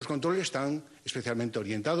controles están especialmente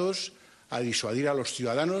orientados a disuadir a los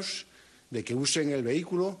ciudadanos de que usen el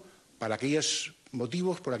vehículo para aquellos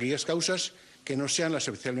motivos, por aquellas causas que no sean las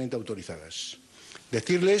especialmente autorizadas.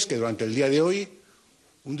 Decirles que durante el día de hoy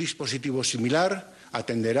un dispositivo similar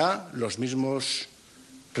atenderá los mismos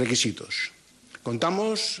requisitos.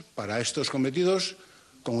 Contamos para estos cometidos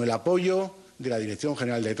con el apoyo de la Dirección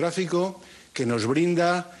General de Tráfico, que nos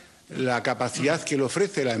brinda la capacidad que le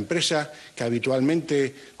ofrece la empresa que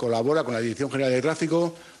habitualmente colabora con la Dirección General de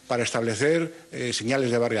Tráfico para establecer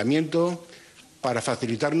señales de barriamiento, para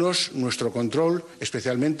facilitarnos nuestro control,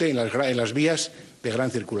 especialmente en las vías de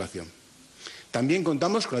gran circulación. También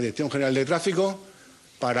contamos con la Dirección General de Tráfico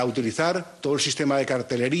para utilizar todo el sistema de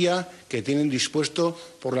cartelería que tienen dispuesto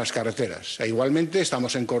por las carreteras. E igualmente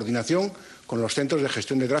estamos en coordinación con los centros de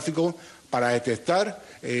gestión de tráfico para detectar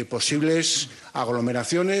posibles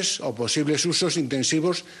aglomeraciones o posibles usos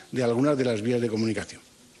intensivos de algunas de las vías de comunicación.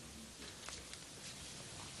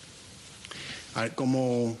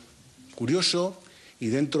 Como curioso, y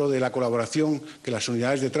dentro de la colaboración que las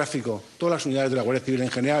unidades de tráfico, todas las unidades de la Guardia Civil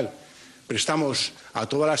en general, prestamos a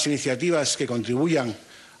todas las iniciativas que contribuyan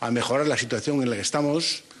a mejorar la situación en la que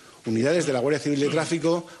estamos, unidades de la Guardia Civil de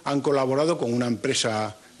Tráfico han colaborado con una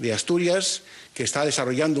empresa de Asturias que está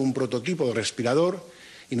desarrollando un prototipo de respirador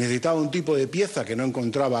y necesitaba un tipo de pieza que no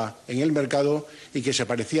encontraba en el mercado y que se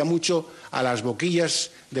parecía mucho a las boquillas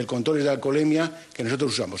del control de alcoholemia que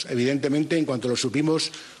nosotros usamos. Evidentemente, en cuanto lo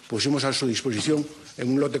supimos, pusimos a su disposición en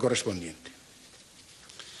un lote correspondiente.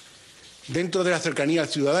 Dentro de la cercanía al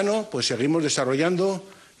ciudadano, pues seguimos desarrollando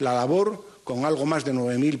la labor con algo más de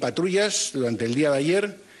 9.000 patrullas durante el día de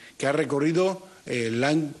ayer, que ha recorrido el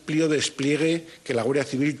amplio despliegue que la Guardia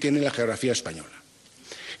Civil tiene en la geografía española.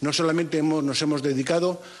 No solamente nos hemos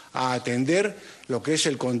dedicado a atender lo que es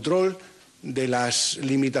el control de las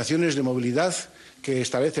limitaciones de movilidad que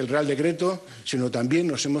establece el Real Decreto, sino también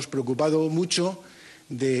nos hemos preocupado mucho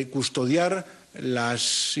de custodiar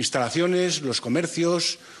las instalaciones, los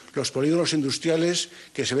comercios, los polígonos industriales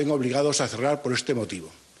que se ven obligados a cerrar por este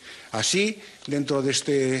motivo. Así, dentro de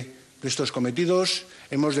estos cometidos,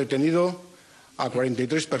 hemos detenido a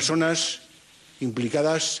 43 personas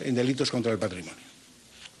implicadas en delitos contra el patrimonio.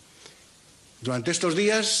 Durante estos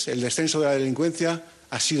días, el descenso de la delincuencia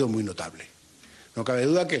ha sido muy notable. No cabe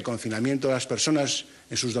duda que el confinamiento de las personas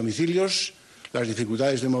en sus domicilios, las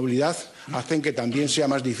dificultades de movilidad, hacen que también sea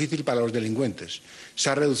más difícil para los delincuentes. Se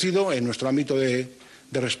ha reducido en nuestro ámbito de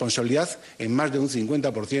responsabilidad en más de un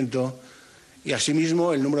 50% y,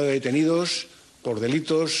 asimismo, el número de detenidos por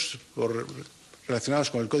delitos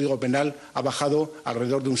relacionados con el Código Penal ha bajado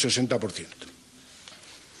alrededor de un 60%.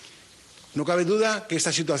 No cabe duda que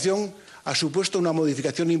esta situación ha supuesto una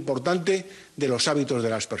modificación importante de los hábitos de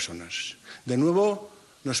las personas. De nuevo,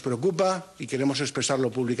 nos preocupa, y queremos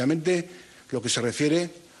expresarlo públicamente, lo que se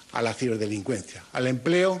refiere a la ciberdelincuencia, al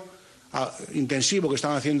empleo intensivo que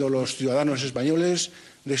están haciendo los ciudadanos españoles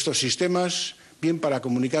de estos sistemas, bien para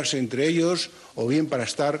comunicarse entre ellos o bien para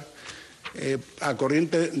estar al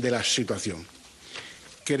corriente de la situación.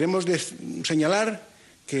 Queremos señalar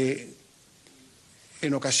que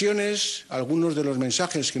en ocasiones algunos de los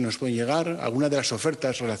mensajes que nos pueden llegar, algunas de las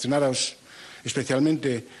ofertas relacionadas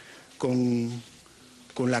especialmente con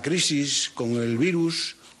la crisis, con el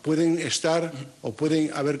virus, pueden estar o pueden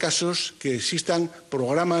haber casos que existan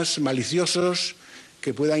programas maliciosos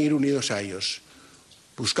que puedan ir unidos a ellos.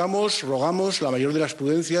 Buscamos, rogamos la mayor de las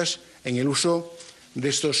prudencias en el uso de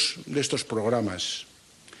estos programas.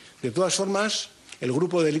 De todas formas, el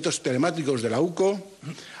Grupo de Delitos Telemáticos de la UCO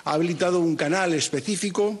ha habilitado un canal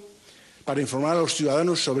específico para informar a los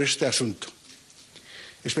ciudadanos sobre este asunto,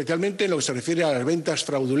 especialmente en lo que se refiere a las ventas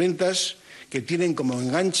fraudulentas que tienen como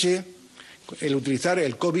enganche el utilizar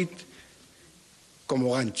el COVID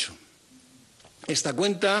como gancho. Esta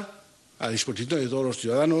cuenta, a disposición de todos los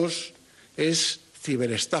ciudadanos, es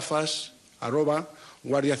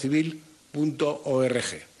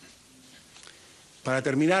ciberestafas@guardiacivil.org. Para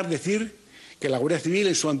terminar, decir que la Guardia Civil,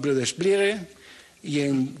 en su amplio despliegue y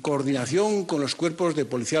en coordinación con los cuerpos de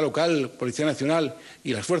Policía Local, Policía Nacional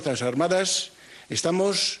y las Fuerzas Armadas,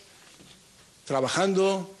 estamos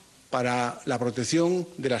trabajando para la protección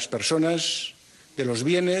de las personas, de los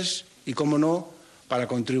bienes y, cómo no, para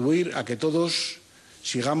contribuir a que todos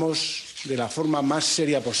sigamos de la forma más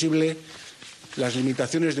seria posible las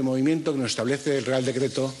limitaciones de movimiento que nos establece el Real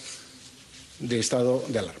Decreto de estado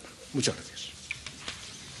de alarma. Muchas gracias.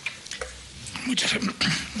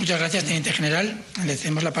 Muchas gracias, Teniente General. Le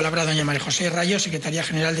cedemos la palabra a doña María José Rayo, Secretaria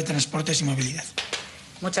General de Transportes y Movilidad.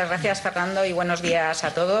 Muchas gracias, Fernando, y buenos días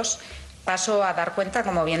a todos. Paso a dar cuenta,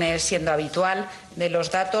 como viene siendo habitual, de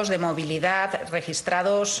los datos de movilidad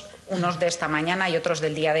registrados, unos de esta mañana y otros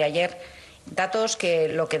del día de ayer. Datos que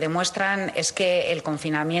lo que demuestran es que el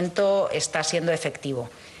confinamiento está siendo efectivo.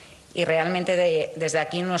 Y realmente desde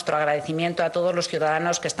aquí nuestro agradecimiento a todos los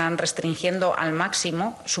ciudadanos que están restringiendo al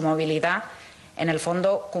máximo su movilidad, en el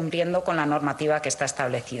fondo cumpliendo con la normativa que está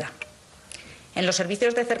establecida. En los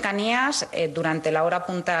servicios de cercanías, durante la hora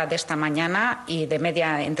punta de esta mañana y de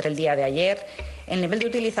media entre el día de ayer, el nivel de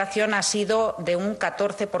utilización ha sido de un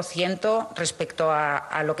 14% respecto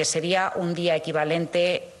a lo que sería un día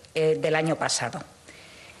equivalente del año pasado.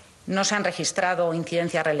 No se han registrado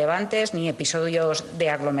incidencias relevantes ni episodios de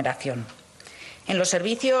aglomeración. En los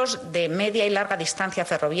servicios de media y larga distancia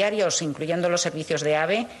ferroviarios, incluyendo los servicios de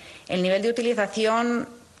AVE, el nivel de utilización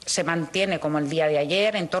se mantiene como el día de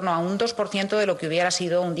ayer, en torno a un 2% de lo que hubiera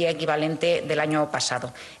sido un día equivalente del año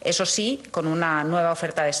pasado. Eso sí, con una nueva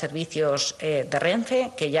oferta de servicios de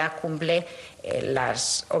Renfe, que ya cumple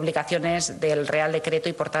las obligaciones del Real Decreto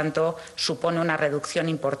y, por tanto, supone una reducción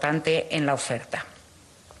importante en la oferta.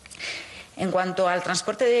 En cuanto al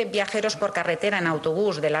transporte de viajeros por carretera en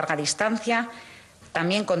autobús de larga distancia,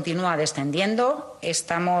 también continúa descendiendo.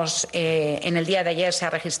 En el día de ayer se ha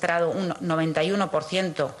registrado un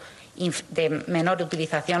 91% de menor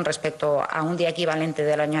utilización respecto a un día equivalente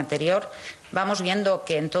del año anterior. Vamos viendo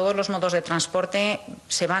que en todos los modos de transporte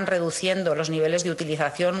se van reduciendo los niveles de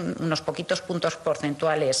utilización unos poquitos puntos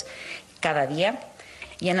porcentuales cada día.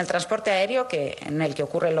 Y en el transporte aéreo, en el que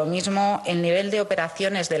ocurre lo mismo, el nivel de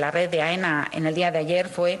operaciones de la red de AENA en el día de ayer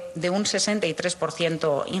fue de un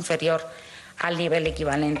 63% inferior al nivel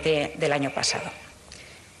equivalente del año pasado.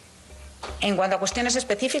 En cuanto a cuestiones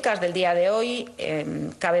específicas del día de hoy,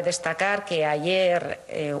 cabe destacar que ayer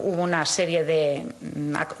hubo una serie de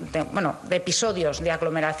episodios de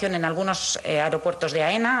aglomeración en algunos aeropuertos de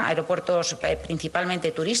AENA, aeropuertos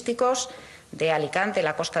principalmente turísticos de Alicante,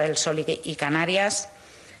 la Costa del Sol y Canarias.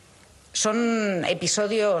 Son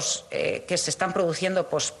episodios que se están produciendo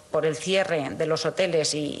por el cierre de los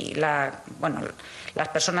hoteles y las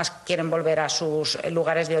personas quieren volver a sus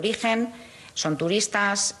lugares de origen, son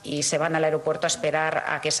turistas y se van al aeropuerto a esperar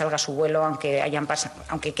a que salga su vuelo,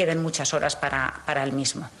 aunque queden muchas horas para el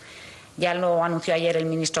mismo. Ya lo anunció ayer el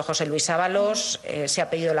ministro José Luis Ábalos, se ha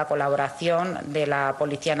pedido la colaboración de la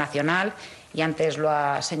Policía Nacional y antes lo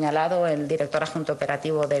ha señalado el director adjunto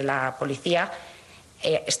operativo de la Policía.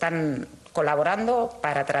 Están colaborando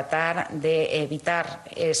para tratar de evitar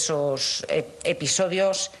esos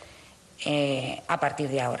episodios a partir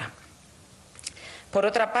de ahora. Por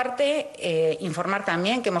otra parte, informar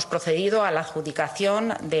también que hemos procedido a la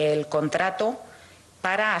adjudicación del contrato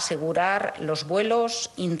para asegurar los vuelos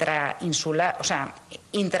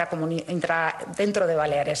dentro de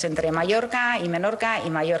Baleares, entre Mallorca y Menorca y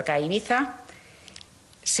Mallorca e Ibiza.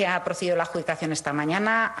 Se ha procedido a la adjudicación esta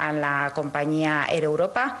mañana a la compañía Air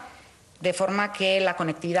Europa, de forma que la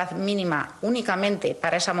conectividad mínima únicamente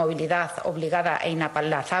para esa movilidad obligada e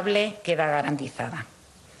inaplazable queda garantizada.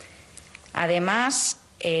 Además,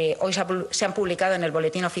 hoy se han publicado en el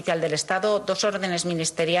Boletín Oficial del Estado 2 órdenes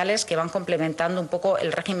ministeriales que van complementando un poco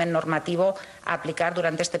el régimen normativo a aplicar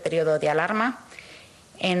durante este periodo de alarma.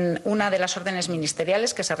 En una de las órdenes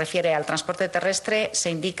ministeriales, que se refiere al transporte terrestre,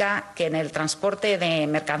 se indica que en el transporte de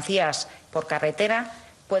mercancías por carretera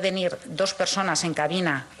pueden ir 2 personas en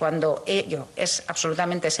cabina cuando ello es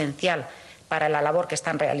absolutamente esencial para la labor que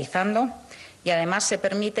están realizando, y además se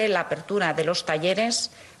permite la apertura de los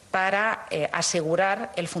talleres para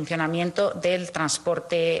asegurar el funcionamiento del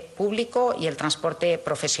transporte público y el transporte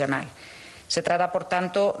profesional. Se trata, por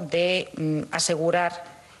tanto, de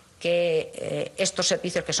asegurar que estos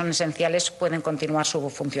servicios que son esenciales pueden continuar su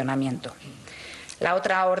funcionamiento. La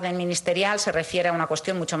otra orden ministerial se refiere a una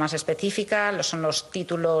cuestión mucho más específica, son los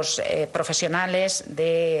títulos profesionales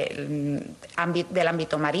del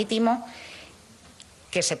ámbito marítimo,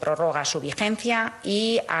 que se prorroga su vigencia,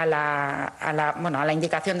 y a la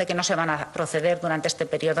indicación de que no se van a proceder durante este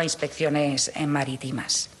periodo a inspecciones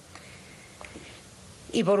marítimas.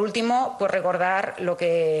 Y por último, pues recordar lo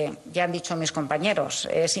que ya han dicho mis compañeros.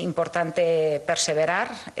 Es importante perseverar,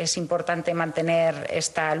 es importante mantener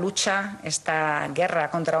esta lucha, esta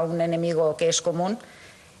guerra contra un enemigo que es común,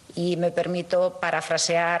 y me permito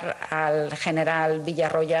parafrasear al general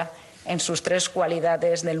Villarroya en sus 3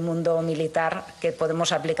 cualidades del mundo militar que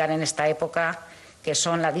podemos aplicar en esta época, que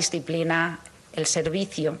son la disciplina, el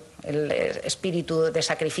servicio, el espíritu de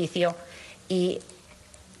sacrificio y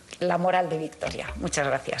la moral de victoria. Muchas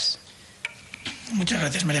gracias. Muchas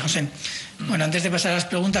gracias, María José. Bueno, antes de pasar a las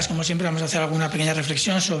preguntas, como siempre, vamos a hacer alguna pequeña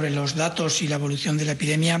reflexión sobre los datos y la evolución de la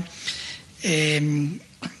epidemia.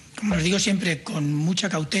 como os digo siempre, con mucha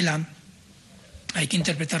cautela. Hay que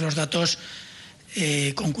interpretar los datos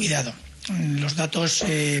con cuidado. Los datos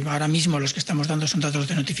ahora mismo los que estamos dando son datos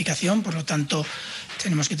de notificación, por lo tanto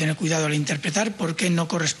tenemos que tener cuidado al interpretar porque no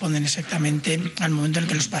corresponden exactamente al momento en el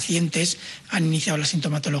que los pacientes han iniciado la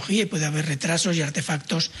sintomatología y puede haber retrasos y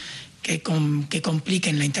artefactos que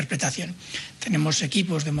compliquen la interpretación. Tenemos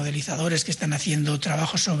equipos de modelizadores que están haciendo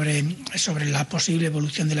trabajos sobre la posible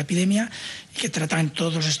evolución de la epidemia y que tratan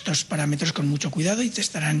todos estos parámetros con mucho cuidado y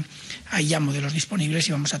estarán ahí ya modelos disponibles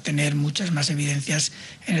y vamos a tener muchas más evidencias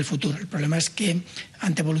en el futuro. El problema es que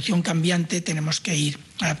ante evolución cambiante tenemos que ir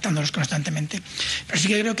adaptándolos constantemente. Pero sí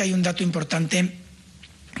que creo que hay un dato importante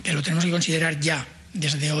que lo tenemos que considerar ya,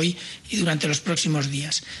 desde hoy y durante los próximos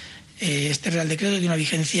días. Este Real Decreto tiene una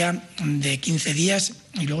vigencia de 15 días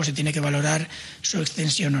y luego se tiene que valorar su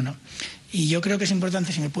extensión o no. Y yo creo que es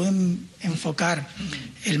importante, si me pueden enfocar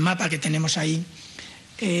el mapa que tenemos ahí,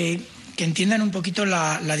 que entiendan un poquito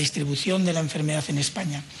la distribución de la enfermedad en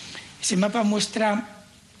España. Este mapa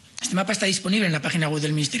está disponible en la página web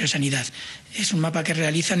del Ministerio de Sanidad. Es un mapa que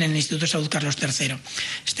realizan en el Instituto de Salud Carlos III.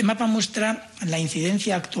 Este mapa muestra la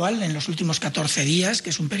incidencia actual en los últimos 14 días, que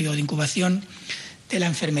es un periodo de incubación de la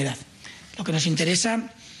enfermedad. Lo que nos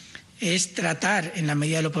interesa es tratar, en la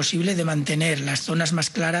medida de lo posible, de mantener las zonas más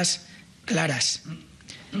claras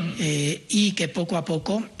y que poco a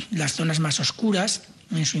poco las zonas más oscuras,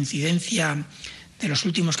 en su incidencia de los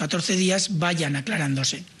últimos 14 días, vayan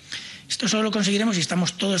aclarándose. Esto solo lo conseguiremos si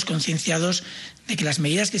estamos todos concienciados de que las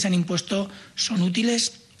medidas que se han impuesto son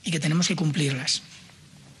útiles y que tenemos que cumplirlas.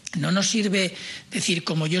 No nos sirve decir,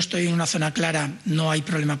 como yo estoy en una zona clara, no hay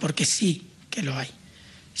problema, porque sí que lo hay.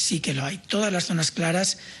 Sí que lo hay. Todas las zonas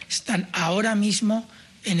claras están ahora mismo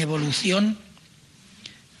en evolución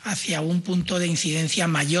hacia un punto de incidencia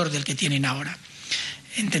mayor del que tienen ahora.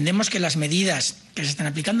 Entendemos que las medidas que se están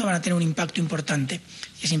aplicando van a tener un impacto importante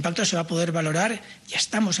y ese impacto se va a poder valorar. Ya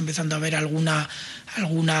estamos empezando a ver alguna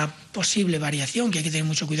posible variación, que hay que tener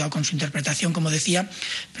mucho cuidado con su interpretación, como decía,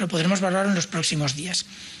 pero podremos valorarlo en los próximos días.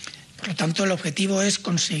 Por lo tanto, el objetivo es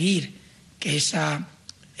conseguir que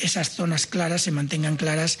esas zonas claras se mantengan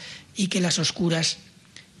claras y que las oscuras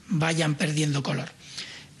vayan perdiendo color.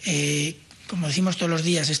 Como decimos todos los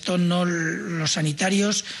días, esto no los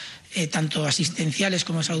sanitarios, tanto asistenciales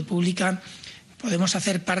como de salud pública, podemos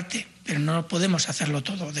hacer parte, pero no podemos hacerlo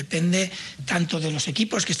todo. Depende tanto de los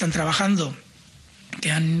equipos que están trabajando,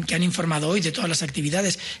 que han informado hoy de todas las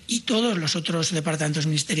actividades y todos los otros departamentos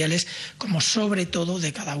ministeriales, como sobre todo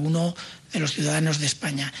de cada uno de los ciudadanos de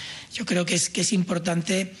España. Yo creo que es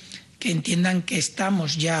importante que entiendan que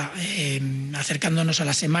estamos ya acercándonos a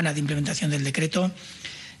la semana de implementación del decreto.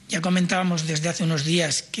 Ya comentábamos desde hace unos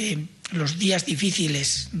días que los días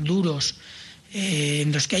difíciles, duros,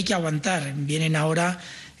 en los que hay que aguantar, vienen ahora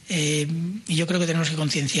y yo creo que tenemos que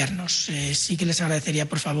concienciarnos. Sí que les agradecería,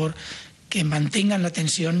 por favor, que mantengan la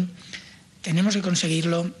tensión. Tenemos que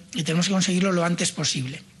conseguirlo y tenemos que conseguirlo lo antes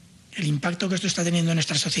posible. El impacto que esto está teniendo en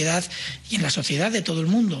nuestra sociedad y en la sociedad de todo el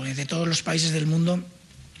mundo, de todos los países del mundo,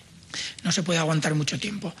 no se puede aguantar mucho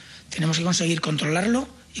tiempo. Tenemos que conseguir controlarlo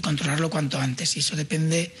y controlarlo cuanto antes, y eso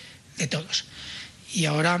depende de todos. Y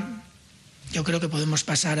ahora yo creo que podemos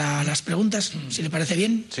pasar a las preguntas, si le parece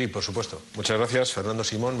bien. Sí, por supuesto. Muchas gracias, Fernando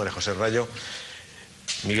Simón, María José Rayo,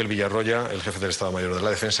 Miguel Villarroya, el jefe del Estado Mayor de la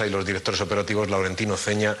Defensa, y los directores operativos Laurentino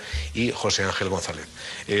Ceña y José Ángel González.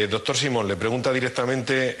 Doctor Simón, le pregunta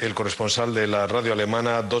directamente el corresponsal de la radio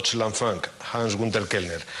alemana Deutschlandfunk, Hans-Günther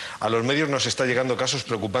Kellner. A los medios nos está llegando casos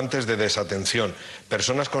preocupantes de desatención,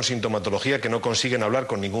 personas con sintomatología que no consiguen hablar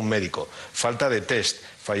con ningún médico, falta de test,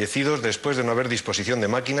 fallecidos después de no haber disposición de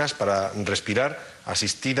máquinas para respirar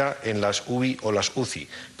asistida en las UBI o las UCI,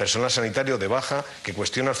 personal sanitario de baja que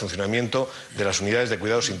cuestiona el funcionamiento de las unidades de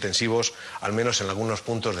cuidados intensivos, al menos en algunos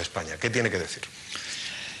puntos de España. ¿Qué tiene que decir?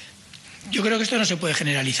 Yo creo que esto no se puede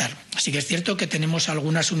generalizar. Así que es cierto que tenemos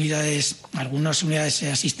algunas unidades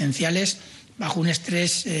asistenciales bajo un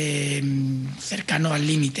estrés cercano al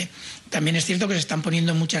límite. También es cierto que se están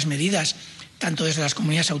poniendo muchas medidas, tanto desde las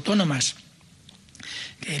comunidades autónomas,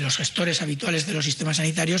 los gestores habituales de los sistemas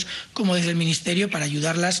sanitarios, como desde el Ministerio, para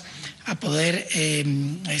ayudarlas a poder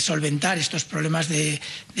solventar estos problemas de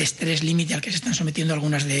estrés límite al que se están sometiendo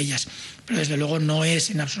algunas de ellas. Pero desde luego no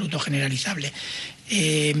es en absoluto generalizable.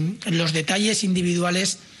 Los detalles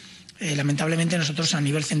individuales, lamentablemente nosotros a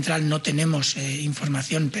nivel central no tenemos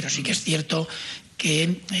información, pero sí que es cierto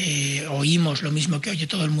que oímos lo mismo que oye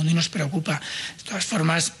todo el mundo y nos preocupa. De todas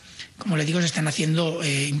formas, como le digo, se están haciendo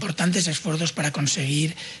importantes esfuerzos para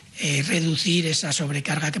conseguir reducir esa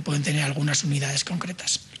sobrecarga que pueden tener algunas unidades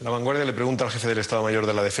concretas. La Vanguardia le pregunta al jefe del Estado Mayor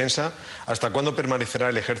de la Defensa ¿hasta cuándo permanecerá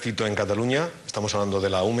el ejército en Cataluña? Estamos hablando de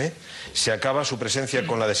la UME. ¿Se acaba su presencia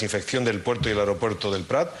con la desinfección del puerto y el aeropuerto del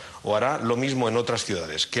Prat o hará lo mismo en otras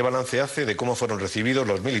ciudades? ¿Qué balance hace de cómo fueron recibidos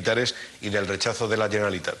los militares y del rechazo de la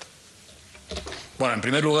Generalitat? Bueno, en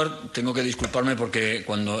primer lugar, tengo que disculparme porque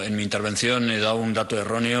cuando en mi intervención he dado un dato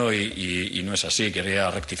erróneo y no es así,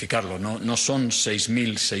 quería rectificarlo. No son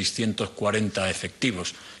 6.640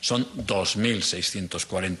 efectivos, son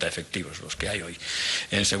 2.640 efectivos los que hay hoy.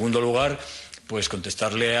 En segundo lugar, pues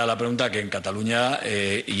contestarle a la pregunta que en Cataluña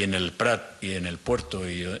y en el Prat y en el puerto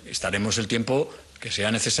estaremos el tiempo que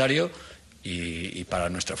sea necesario y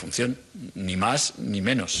para nuestra función, ni más ni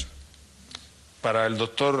menos. Para el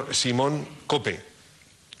doctor Simón, COPE,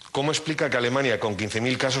 ¿cómo explica que Alemania con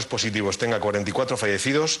 15.000 casos positivos tenga 44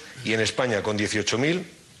 fallecidos y en España con 18.000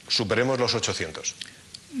 superemos los 800?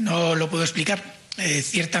 No lo puedo explicar.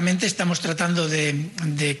 Ciertamente estamos tratando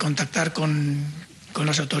de contactar con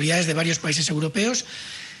las autoridades de varios países europeos.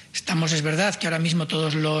 Es verdad que ahora mismo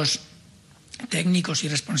todos los técnicos y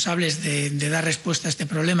responsables de dar respuesta a este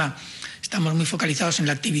problema estamos muy focalizados en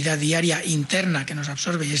la actividad diaria interna que nos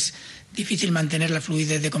absorbe y es difícil mantener la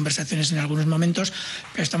fluidez de conversaciones en algunos momentos,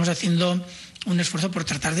 pero estamos haciendo un esfuerzo por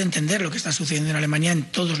tratar de entender lo que está sucediendo en Alemania en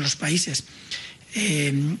todos los países.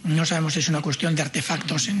 No sabemos si es una cuestión de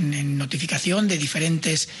artefactos en notificación, de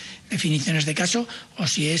diferentes definiciones de caso, o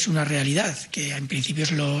si es una realidad, que en principio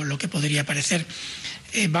es lo que podría parecer.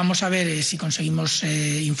 Vamos a ver si conseguimos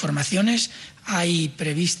informaciones. Hay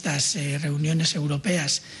previstas reuniones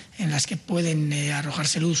europeas en las que pueden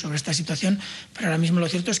arrojarse luz sobre esta situación, pero ahora mismo lo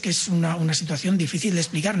cierto es que es una situación difícil de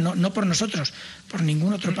explicar, no por nosotros, por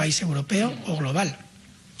ningún otro país europeo o global.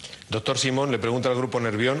 Doctor Simón, le pregunta al Grupo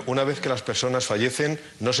Nervión, una vez que las personas fallecen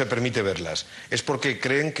no se permite verlas. ¿Es porque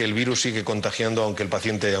creen que el virus sigue contagiando aunque el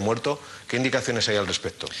paciente haya muerto? ¿Qué indicaciones hay al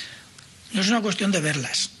respecto? No es una cuestión de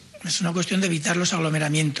verlas, es una cuestión de evitar los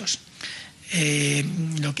aglomeramientos.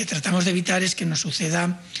 Lo que tratamos de evitar es que nos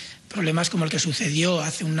suceda problemas como el que sucedió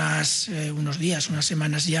hace unos días, unas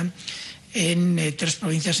semanas ya, en 3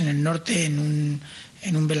 provincias en el norte en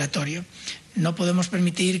un velatorio. No podemos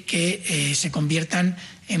permitir que se conviertan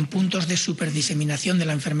en puntos de superdiseminación de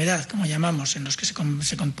la enfermedad, como llamamos, en los que se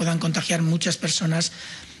puedan contagiar muchas personas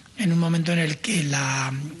en un momento en el que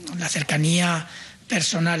la cercanía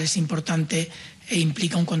personal es importante e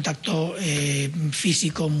implica un contacto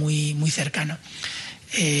físico muy, muy cercano.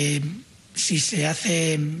 Si se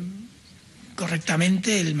hace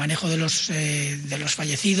correctamente el manejo de los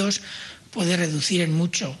fallecidos, puede reducir en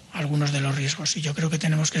mucho algunos de los riesgos. Y yo creo que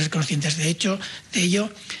tenemos que ser conscientes de ello.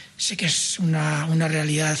 Sé que es una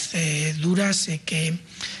realidad dura, sé que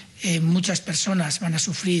muchas personas van a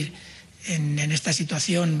sufrir en esta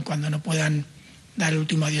situación cuando no puedan dar el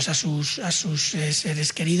último adiós a sus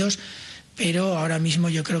seres queridos, pero ahora mismo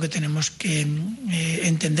yo creo que tenemos que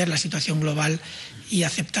entender la situación global y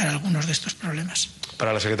aceptar algunos de estos problemas.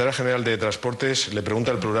 Para la Secretaria General de Transportes, le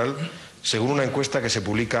pregunta al plural, según una encuesta que se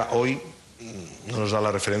publica hoy, no nos da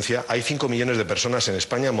la referencia, hay 5 millones de personas en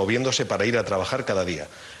España moviéndose para ir a trabajar cada día.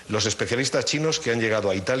 Los especialistas chinos que han llegado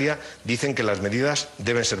a Italia dicen que las medidas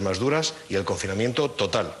deben ser más duras y el confinamiento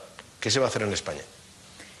total. ¿Qué se va a hacer en España?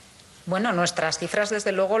 Bueno, nuestras cifras,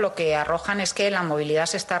 desde luego, lo que arrojan es que la movilidad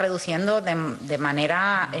se está reduciendo de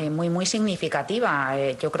manera muy, muy significativa.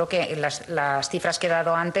 Yo creo que las cifras que he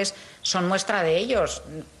dado antes son muestra de ellos.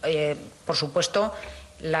 Por supuesto,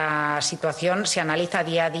 la situación se analiza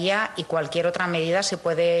día a día y cualquier otra medida se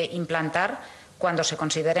puede implantar cuando se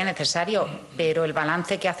considere necesario, pero el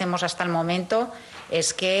balance que hacemos hasta el momento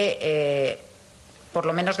es que, por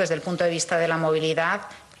lo menos desde el punto de vista de la movilidad,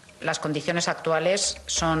 las condiciones actuales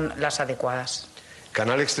son las adecuadas.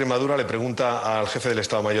 Canal Extremadura le pregunta al jefe del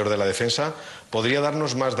Estado Mayor de la Defensa, ¿podría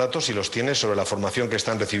darnos más datos, si los tiene, sobre la formación que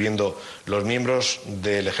están recibiendo los miembros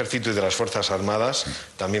del Ejército y de las Fuerzas Armadas,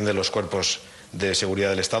 también de los cuerpos de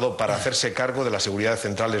seguridad del Estado, para hacerse cargo de la seguridad de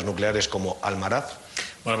centrales nucleares como Almaraz?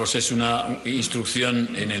 Bueno, pues es una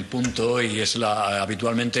instrucción en el punto y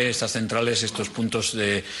habitualmente estas centrales, estos puntos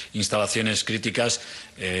de instalaciones críticas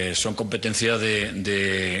son competencia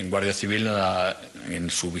de Guardia Civil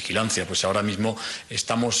en su vigilancia. Pues ahora mismo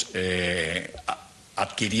estamos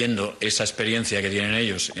adquiriendo esa experiencia que tienen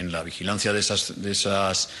ellos en la vigilancia de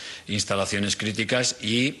esas instalaciones críticas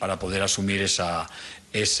y para poder asumir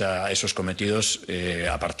esos cometidos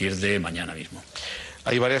a partir de mañana mismo.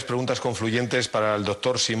 Hay varias preguntas confluyentes para el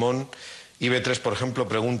doctor Simón IB3, por ejemplo,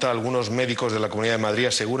 pregunta: algunos médicos de la Comunidad de Madrid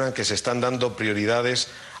aseguran que se están dando prioridades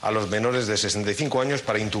a los menores de 65 años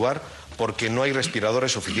para intubar porque no hay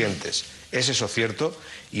respiradores suficientes. ¿Es eso cierto?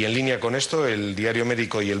 Y en línea con esto, el Diario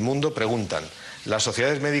Médico y El Mundo preguntan: las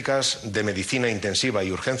sociedades médicas de medicina intensiva y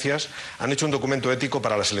urgencias han hecho un documento ético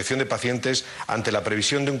para la selección de pacientes ante la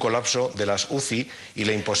previsión de un colapso de las UCI y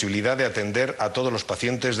la imposibilidad de atender a todos los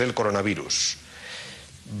pacientes del coronavirus.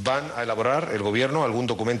 ¿Van a elaborar el Gobierno algún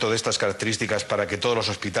documento de estas características para que todos los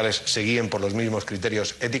hospitales se guíen por los mismos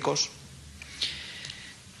criterios éticos?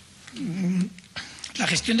 La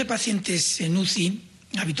gestión de pacientes en UCI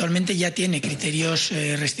habitualmente ya tiene criterios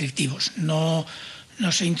restrictivos. No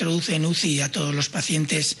se introduce en UCI a todos los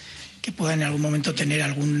pacientes que puedan en algún momento tener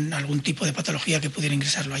algún tipo de patología que pudiera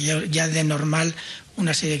ingresarlo. Ya de normal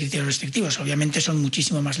una serie de criterios restrictivos. Obviamente son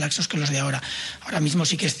muchísimo más laxos que los de ahora. Ahora mismo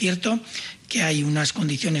sí que es cierto que hay unas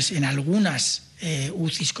condiciones en algunas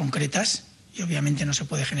UCIs concretas, y obviamente no se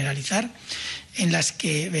puede generalizar, en las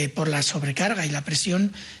que por la sobrecarga y la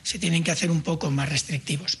presión se tienen que hacer un poco más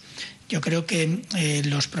restrictivos. Yo creo que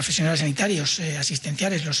los profesionales sanitarios,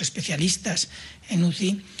 asistenciales, los especialistas en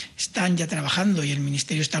UCI están ya trabajando, y el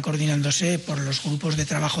Ministerio está coordinándose por los grupos de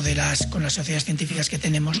trabajo con las sociedades científicas que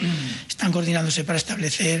tenemos, están coordinándose para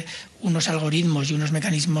establecer unos algoritmos y unos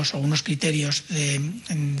mecanismos o unos criterios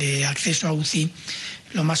de acceso a UCI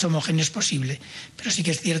lo más homogéneos posible. Pero sí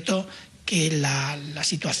que es cierto que la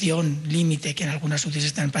situación límite que en algunas UCIs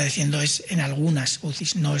están padeciendo es en algunas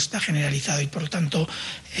UCIs, no está generalizado, y por lo tanto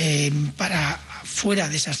para fuera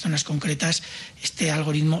de esas zonas concretas este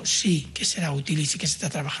algoritmo sí que será útil y sí que se está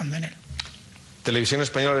trabajando en él. Televisión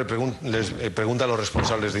Española les pregunta a los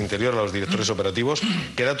responsables de Interior, a los directores operativos,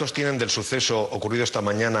 ¿qué datos tienen del suceso ocurrido esta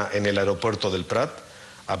mañana en el aeropuerto del Prat?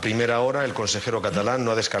 A primera hora el consejero catalán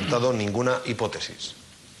no ha descartado ninguna hipótesis.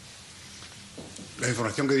 La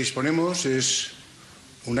información que disponemos es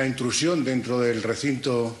una intrusión dentro del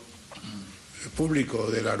recinto público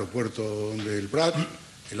del aeropuerto del Prat,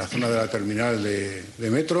 en la zona de la terminal de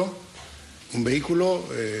metro. Un vehículo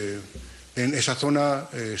en esa zona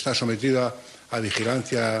está sometida a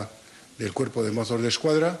vigilancia del Cuerpo de Mozos de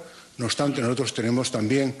Escuadra. No obstante, nosotros tenemos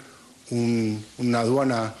también una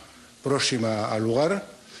aduana próxima al lugar.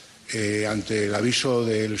 Ante el aviso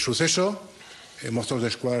del suceso, Mozos de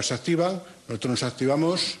Escuadra se activan. Nosotros nos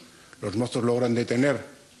activamos, los mozos logran detener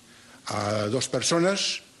a 2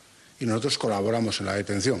 personas y nosotros colaboramos en la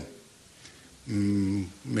detención.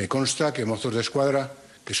 Me consta que Mozos de Escuadra,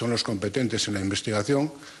 que son los competentes en la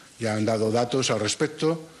investigación, ya han dado datos al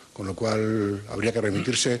respecto, con lo cual habría que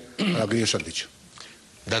remitirse a lo que ellos han dicho.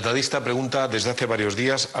 Datadista pregunta desde hace varios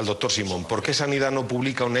días al doctor Simón: ¿por qué Sanidad no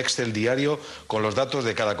publica un Excel diario con los datos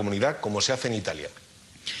de cada comunidad, como se hace en Italia?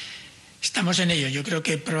 Estamos en ello. Yo creo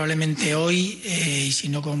que probablemente hoy, y si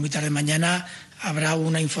no como muy tarde mañana, habrá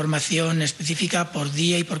una información específica por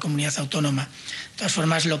día y por comunidad autónoma. De todas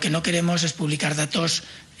formas, lo que no queremos es publicar datos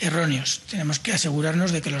erróneos. Tenemos que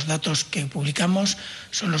asegurarnos de que los datos que publicamos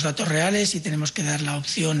son los datos reales, y tenemos que dar la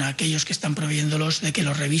opción a aquellos que están proveyéndolos de que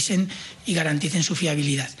los revisen y garanticen su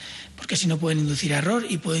fiabilidad, porque si no pueden inducir a error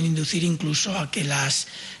y pueden inducir incluso a que los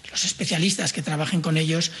especialistas que trabajen con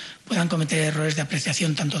ellos puedan cometer errores de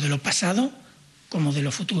apreciación tanto de lo pasado como de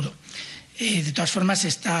lo futuro. De todas formas, se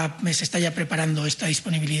está ya preparando esta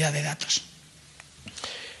disponibilidad de datos.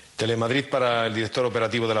 Telemadrid, para el director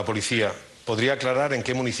operativo de la Policía, ¿podría aclarar en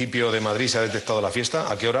qué municipio de Madrid se ha detectado la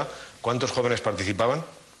fiesta? ¿A qué hora? ¿Cuántos jóvenes participaban?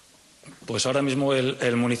 Pues ahora mismo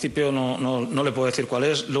el municipio no le puedo decir cuál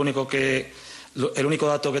es. El único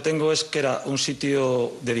dato que tengo es que era un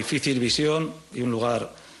sitio de difícil visión y un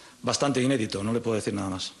lugar bastante inédito. No le puedo decir nada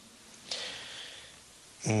más.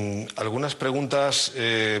 Algunas preguntas,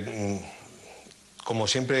 como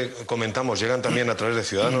siempre comentamos, llegan también a través de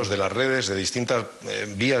ciudadanos, de las redes, de distintas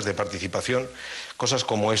vías de participación. Cosas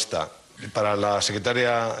como esta, para la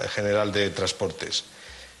secretaria general de Transportes,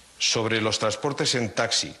 sobre los transportes en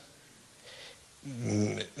taxi.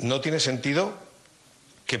 ¿No tiene sentido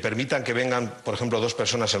que permitan que vengan, por ejemplo, 2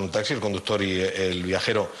 personas en un taxi, el conductor y el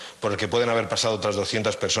viajero, por el que pueden haber pasado otras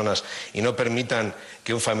 200 personas, y no permitan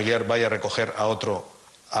que un familiar vaya a recoger a otro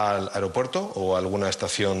al aeropuerto o a alguna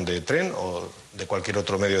estación de tren o de cualquier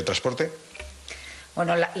otro medio de transporte?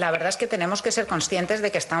 Bueno, la verdad es que tenemos que ser conscientes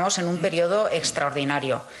de que estamos en un periodo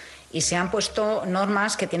extraordinario, y se han puesto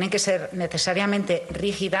normas que tienen que ser necesariamente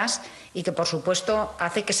rígidas y que, por supuesto,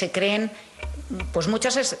 hace que se creen pues mucha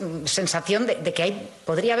sensación de que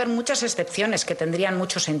podría haber muchas excepciones que tendrían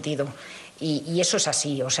mucho sentido, y eso es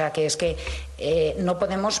así. O sea, que es que no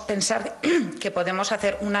podemos pensar que podemos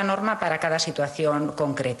hacer una norma para cada situación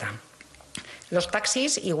concreta. Los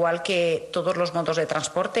taxis, igual que todos los modos de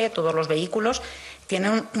transporte, todos los vehículos,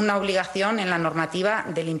 tienen una obligación en la normativa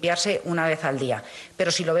de limpiarse una vez al día.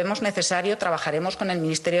 Pero si lo vemos necesario, trabajaremos con el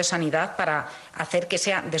Ministerio de Sanidad para hacer que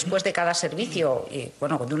sea después de cada servicio,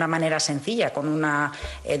 de una manera sencilla, con una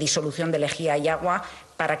disolución de lejía y agua,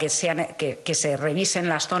 para que se revisen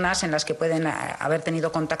las zonas en las que pueden haber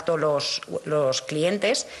tenido contacto los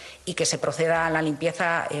clientes y que se proceda a la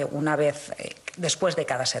limpieza una vez después de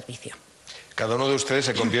cada servicio. Cada uno de ustedes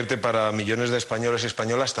se convierte para millones de españoles y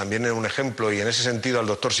españolas también en un ejemplo, y en ese sentido al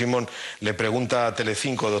doctor Simón le pregunta a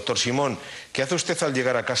Telecinco: doctor Simón, ¿qué hace usted al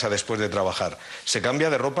llegar a casa después de trabajar? ¿Se cambia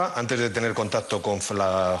de ropa antes de tener contacto con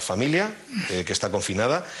la familia que está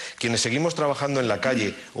confinada? Quienes seguimos trabajando en la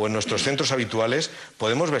calle o en nuestros centros habituales,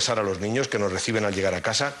 ¿podemos besar a los niños que nos reciben al llegar a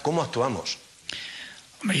casa? ¿Cómo actuamos?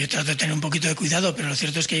 Hombre, yo trato de tener un poquito de cuidado, pero lo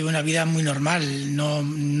cierto es que llevo una vida muy normal.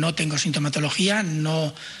 No tengo sintomatología,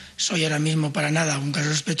 no soy ahora mismo para nada un caso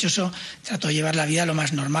sospechoso. Trato de llevar la vida lo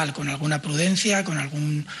más normal, con alguna prudencia, con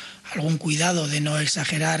algún cuidado de no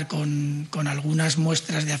exagerar con algunas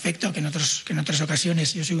muestras de afecto, que en otras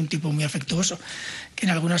ocasiones, yo soy un tipo muy afectuoso, que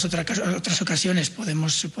en algunas otras ocasiones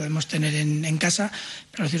podemos tener en casa,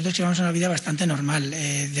 pero lo cierto es que llevamos una vida bastante normal.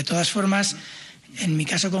 De todas formas, en mi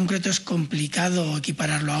caso concreto es complicado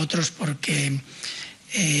equipararlo a otros porque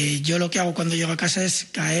yo lo que hago cuando llego a casa es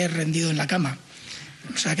caer rendido en la cama.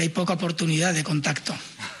 O sea que hay poca oportunidad de contacto.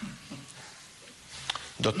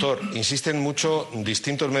 Doctor, insisten mucho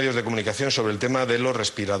distintos medios de comunicación sobre el tema de los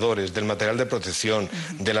respiradores, del material de protección,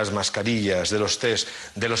 de las mascarillas, de los test,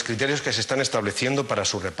 de los criterios que se están estableciendo para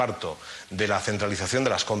su reparto, de la centralización de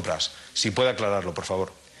las compras. Si puede aclararlo, por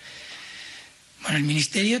favor. Bueno, el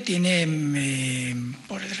Ministerio tiene,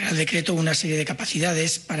 por el Real Decreto, una serie de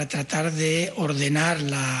capacidades para tratar de ordenar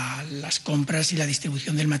las compras y la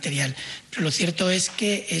distribución del material. Pero lo cierto es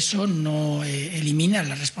que eso no elimina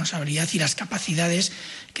la responsabilidad y las capacidades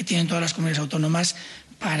que tienen todas las comunidades autónomas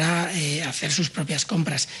para hacer sus propias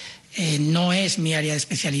compras. No es mi área de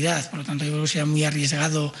especialidad, por lo tanto yo creo que sería muy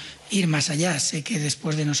arriesgado ir más allá. Sé que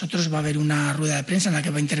después de nosotros va a haber una rueda de prensa en la que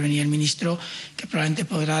va a intervenir el ministro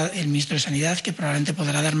el ministro de Sanidad, que probablemente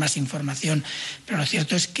podrá dar más información. Pero lo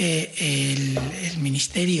cierto es que el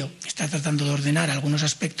Ministerio está tratando de ordenar algunos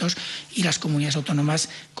aspectos y las comunidades autónomas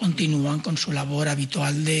continúan con su labor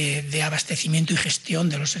habitual de abastecimiento y gestión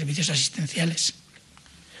de los servicios asistenciales.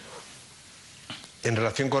 En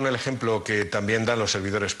relación con el ejemplo que también dan los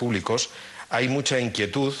servidores públicos, hay mucha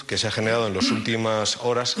inquietud que se ha generado en las últimas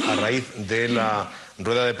horas a raíz de la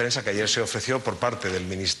rueda de prensa que ayer se ofreció por parte del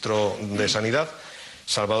ministro de Sanidad,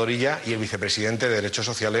 Salvador Illa, y el vicepresidente de Derechos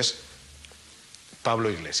Sociales,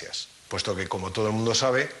 Pablo Iglesias. Puesto que, como todo el mundo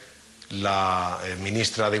sabe, la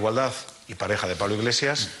ministra de Igualdad y pareja de Pablo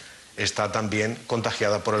Iglesias está también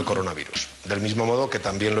contagiada por el coronavirus. Del mismo modo que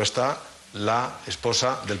también lo está la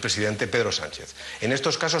esposa del presidente Pedro Sánchez. En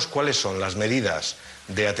estos casos, ¿cuáles son las medidas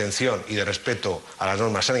de atención y de respeto a las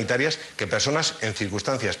normas sanitarias que personas en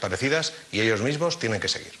circunstancias parecidas y ellos mismos tienen que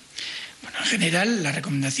seguir? Bueno, en general, la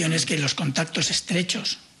recomendación es que los contactos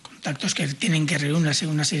estrechos, contactos que tienen que reunirse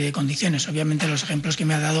una serie de condiciones, obviamente los ejemplos que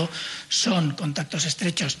me ha dado son contactos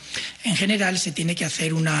estrechos, en general se tiene que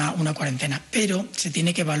hacer una cuarentena, pero se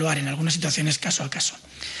tiene que evaluar en algunas situaciones caso a caso.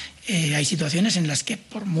 Hay situaciones en las que,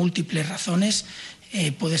 por múltiples razones,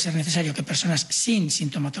 puede ser necesario que personas sin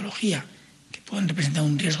sintomatología, que pueden representar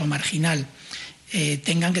un riesgo marginal,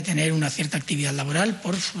 tengan que tener una cierta actividad laboral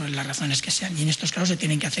por las razones que sean. Y en estos casos se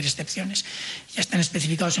tienen que hacer excepciones. Ya están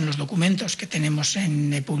especificados en los documentos que tenemos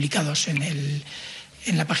publicados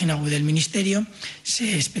en la página web del Ministerio.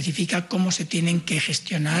 Se especifica cómo se tienen que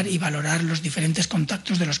gestionar y valorar los diferentes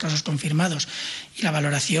contactos de los casos confirmados. Y la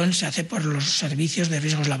valoración se hace por los servicios de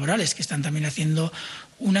riesgos laborales, que están también haciendo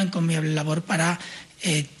una encomiable labor para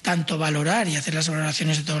tanto valorar y hacer las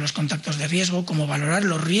valoraciones de todos los contactos de riesgo, como valorar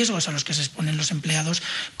los riesgos a los que se exponen los empleados,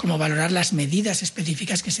 como valorar las medidas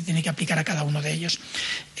específicas que se tiene que aplicar a cada uno de ellos.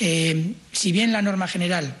 Si bien la norma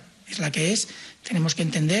general es la que es, tenemos que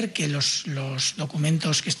entender que los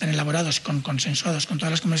documentos que están elaborados, consensuados con todas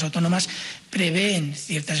las comunidades autónomas, prevén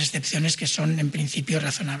ciertas excepciones que son en principio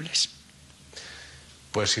razonables.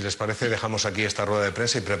 Pues si les parece, dejamos aquí esta rueda de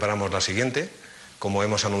prensa y preparamos la siguiente. Como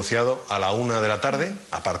hemos anunciado, a la 1 de la tarde,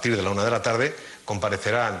 a partir de la 1 de la tarde,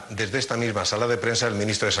 comparecerán desde esta misma sala de prensa el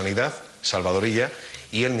ministro de Sanidad, Salvador Illa,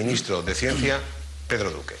 y el ministro de Ciencia,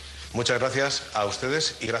 Pedro Duque. Muchas gracias a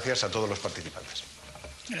ustedes y gracias a todos los participantes.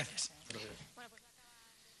 Gràcies.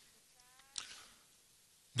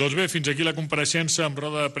 Doncs bé, fins aquí la compareixença amb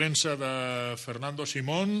roda de premsa de Fernando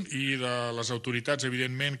Simón i de les autoritats,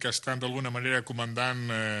 evidentment, que estan d'alguna manera comandant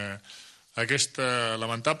aquesta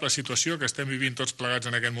lamentable situació que estem vivint tots plegats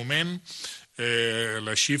en aquest moment.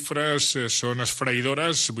 Les xifres són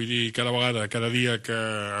esfereïdores, vull dir, cada vegada, cada dia que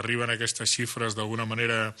arriben aquestes xifres d'alguna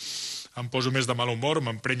manera em poso més de mal humor,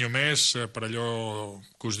 m'emprenyo més per allò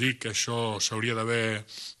que us dic, que això s'hauria d'haver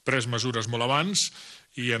pres mesures molt abans,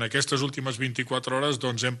 i en aquestes últimes 24 hores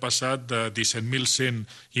doncs, hem passat de 17.100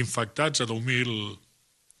 infectats a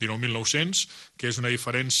 19.900, que és una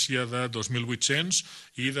diferència de 2.800,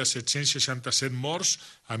 i de 767 morts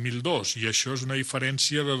a 1.002, i això és una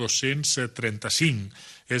diferència de 235.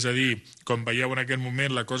 És a dir, com veieu en aquest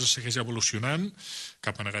moment, la cosa segueix evolucionant,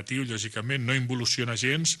 cap a negatiu, lògicament, no involuciona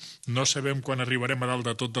gens, no sabem quan arribarem a dalt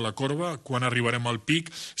de tot de la corba, quan arribarem al pic,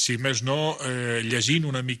 si més no, llegint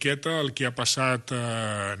una miqueta el que ha passat,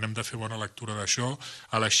 n'hem de fer bona lectura d'això,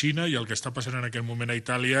 a la Xina, i el que està passant en aquest moment a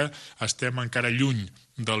Itàlia, estem encara lluny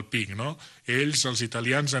del pic, no? Ells, els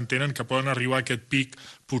italians, entenen que poden arribar a aquest pic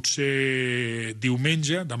potser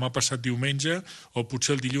diumenge, demà passat diumenge, o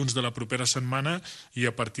potser el dilluns de la propera setmana, i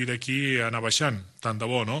a partir d'aquí anar baixant, tant de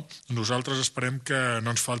bo, no? Nosaltres esperem que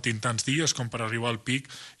no ens faltin tants dies com per arribar al pic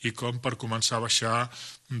i com per començar a baixar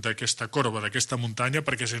d'aquesta corba, d'aquesta muntanya,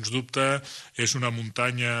 perquè sens dubte és una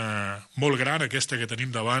muntanya molt gran aquesta que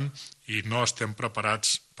tenim davant i no estem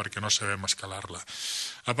preparats perquè no sabem escalar-la.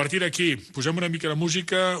 A partir d'aquí, posem una mica de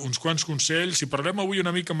música, uns quants consells, i parlem avui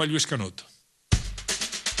una mica amb el Lluís Canut.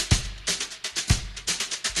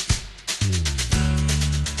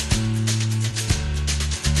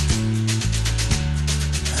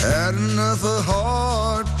 Had enough of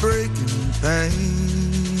heartbreaking pain.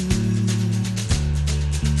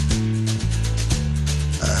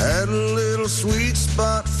 I had a little sweet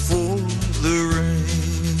spot for the rain,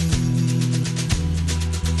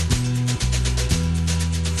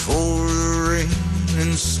 for the rain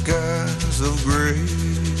and skies of gray.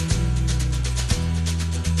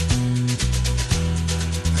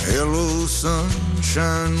 Hello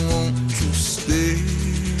sunshine, won't you stay?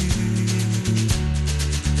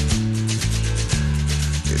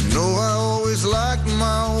 You know I always like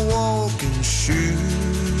my walking shoes,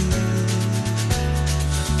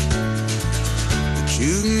 but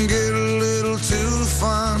you can get a little too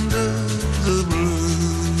fond of the blues.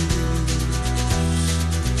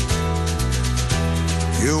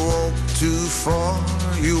 You walk too far,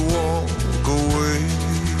 you walk away.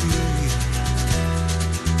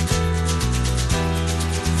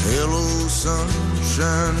 Hello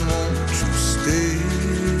sunshine, won't you stay?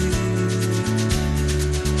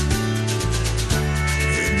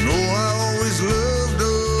 Loved a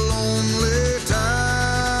lonely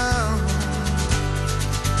town,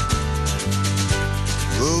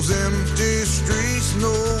 those empty streets,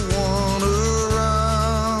 no one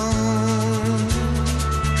around.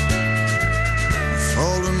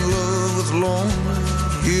 Fall in love with lonely,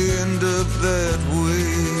 you end up that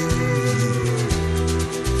way.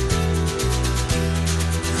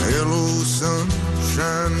 Hello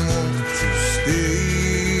sunshine, won't you stay?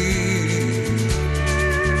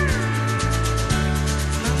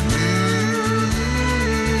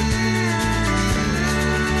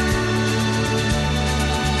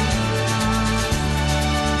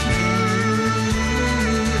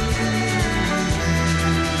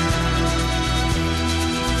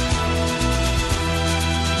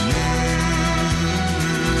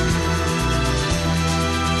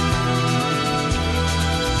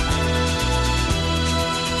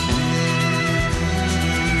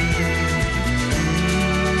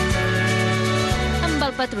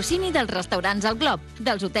 Patrocini dels restaurants El Glob,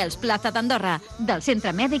 dels hotels Plaza d'Andorra, del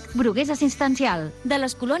Centre Mèdic Brugués Assistencial, de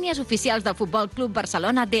les colònies oficials del Futbol Club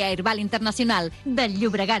Barcelona de Airball Internacional, del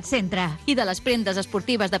Llobregat Centre i de les prendes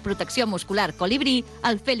esportives de protecció muscular Colibrí,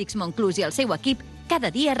 el Fèlix Monclús i el seu equip,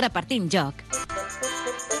 cada dia repartint joc.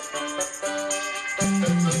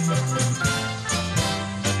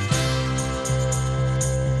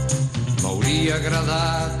 M'hauria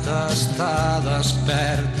agradat estar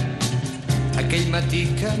despert aquell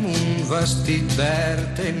matí que amb un vestit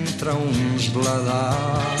verd entre uns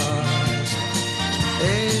bladars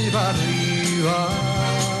ell va arribar.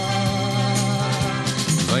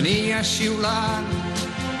 Venia xiulant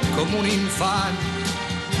com un infant,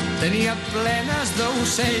 tenia plenes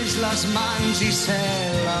d'ocells les mans i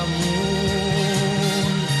cel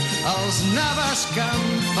amunt els anava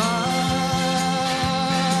escampant.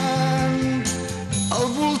 El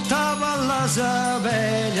voltaven les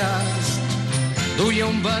abelles, duia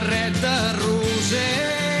un barret de roselles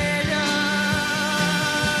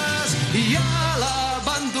i a la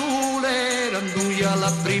bandolera en duia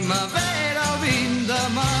la primavera el 20 de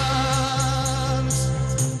març.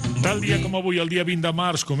 Tal dia com avui, el dia 20 de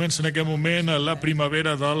març, comença en aquest moment la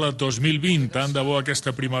primavera del 2020. Tant de bo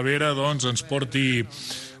aquesta primavera ens porti,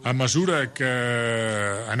 a mesura que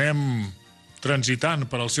anem transitant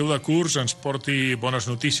per al seu decurs, ens porti bones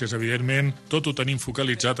notícies. Evidentment, tot ho tenim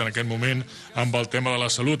focalitzat en aquest moment amb el tema de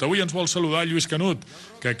la salut. Avui ens vol saludar Lluís Canut,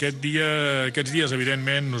 que aquests dies,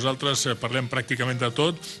 evidentment, nosaltres parlem pràcticament de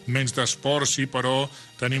tot, menys d'esport, sí, però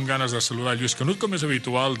tenim ganes de saludar Lluís Canut, com és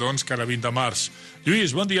habitual, cada 20 de març.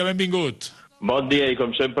 Lluís, bon dia, benvingut. Bon dia, i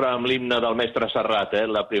com sempre amb l'himne del mestre Serrat,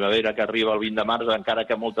 la primavera que arriba el 20 de març, encara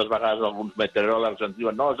que moltes vegades alguns meteoròlegs ens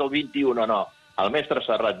diuen no, és el 21, no. El mestre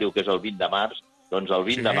Serrat diu que és el 20 de març, doncs el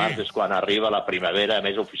 20 de març és quan arriba la primavera, a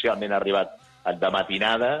més oficialment ha arribat de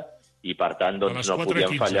matinada, i per tant doncs,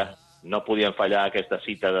 no podien fallar aquesta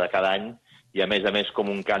cita de cada any, i a més com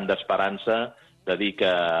un cant d'esperança de dir que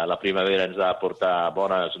la primavera ens ha de portar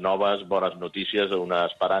bones noves, bones notícies, una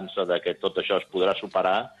esperança de que tot això es podrà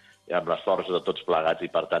superar amb l'esforç de tots plegats, i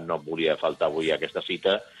per tant no volia faltar avui aquesta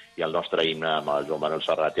cita i el nostre himne amb el Joan Manuel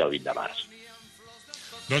Serrat i el 20 de març.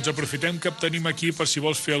 Doncs aprofitem que et tenim aquí per si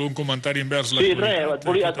vols fer algun comentari envers la comunitat.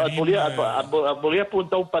 Sí, et volia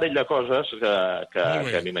apuntar un parell de coses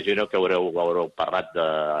que m'imagino que haureu parlat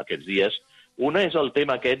aquests dies. Una és el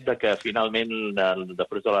tema aquest de que finalment,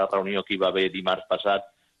 després de la reunió que hi va haver dimarts passat,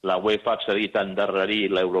 la UEFA ha accedit a endarrerir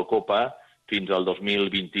l'Eurocopa fins al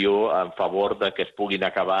 2021 en favor de que es puguin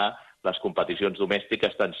acabar les competicions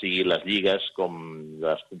domèstiques, tant siguin les lligues com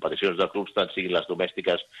les competicions de clubs, tant siguin les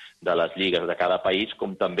domèstiques de les lligues de cada país,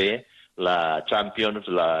 com també la Champions,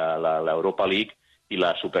 l'Europa League i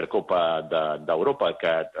la Supercopa d'Europa, que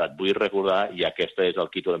et vull recordar, i aquesta és el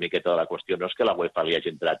quid una miqueta de la qüestió, no és que la UEFA li hagi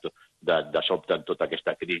entrat de sobte en tota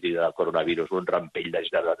aquesta crisi del coronavirus, un rampell de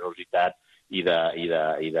generositat i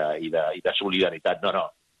de solidaritat. No.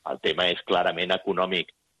 El tema és clarament econòmic,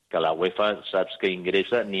 que la UEFA saps que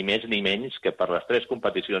ingressa ni més ni menys que per les 3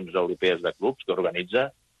 competicions europees de clubs que organitza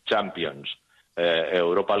Champions,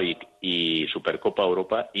 Europa League i Supercopa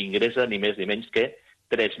Europa, ingressa ni més ni menys que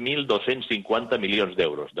 3.250 milions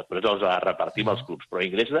d'euros. Després els repartim als clubs, però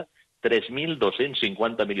ingressa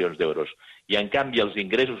 3.250 milions d'euros. I en canvi els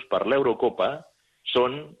ingressos per l'Eurocopa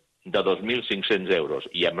són de 2.500 euros,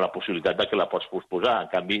 i amb la possibilitat de que la pots posposar. En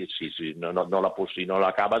canvi, si no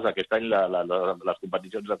l'acabes aquest any, les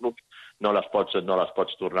competicions de clubs no les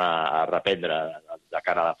pots tornar a reprendre de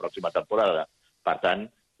cara a la pròxima temporada. Per tant,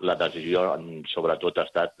 la decisió sobretot ha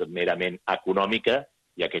estat merament econòmica,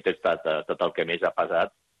 i aquest ha estat tot el que més ha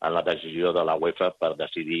pesat en la decisió de la UEFA per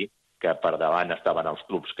decidir que per davant estaven els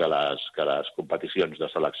clubs que les competicions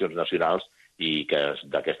de seleccions nacionals, i que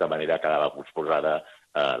d'aquesta manera quedava posposada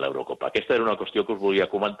l'Eurocopa. Aquesta era una qüestió que us volia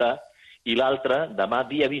comentar. I l'altra, demà,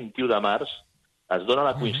 dia 21 de març, es dona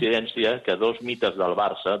la coincidència que 2 mites del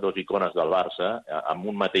Barça, 2 icones del Barça, amb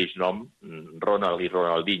un mateix nom, Ronald i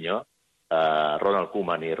Ronaldinho, Ronald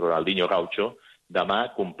Koeman i Ronaldinho Gaucho,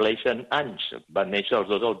 demà compleixen anys. Van néixer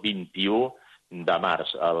els dos el 21 de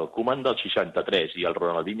març, el Koeman del 63 i el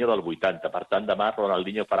Ronaldinho del 80. Per tant, demà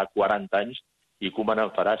Ronaldinho farà 40 anys i Koeman en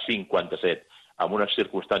farà 57, amb unes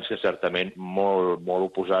circumstàncies certament molt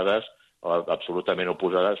oposades, absolutament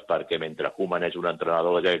oposades, perquè mentre Koeman és un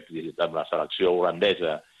entrenador amb la selecció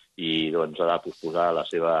holandesa i ha de posposar la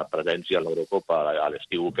seva presència a l'Eurocopa a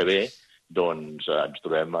l'estiu que ve, doncs ens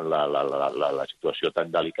trobem en la situació tan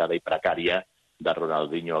delicada i precària de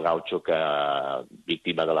Ronaldinho Gaucho, que,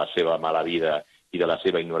 víctima de la seva mala vida i de la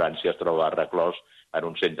seva ignorància, es troba reclòs en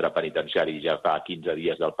un centre penitenciari ja fa 15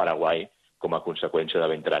 dies del Paraguai, com a conseqüència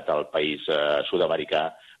d'haver entrat al país sud-americà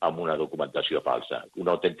amb una documentació falsa. Un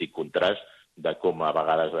autèntic contrast de com a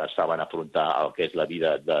vegades saben afrontar el que és la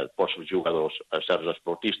vida de postjugadors a certs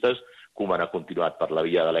esportistes. Koeman ha continuat per la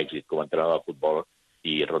via de l'èxit com a entrenador de futbol,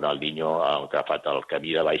 i Ronaldinho que ha fet el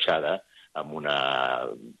camí de baixada, amb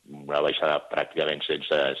una baixada pràcticament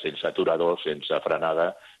sense aturador, sense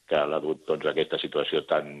frenada, que l'ha dut a aquesta situació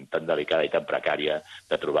tan delicada i tan precària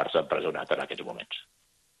de trobar-se empresonat en aquests moments.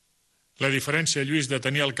 La diferència, Lluís, de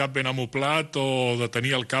tenir el cap ben amoplat o de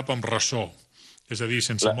tenir el cap amb ressò, és a dir,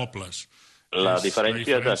 sense mobles. La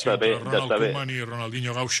diferència de saber... Ronald Koeman i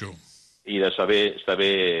Ronaldinho Gaucho. I de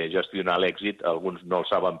saber gestionar l'èxit, alguns no el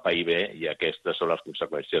saben pair bé, i aquestes són les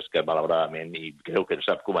conseqüències que, malauradament, i creu que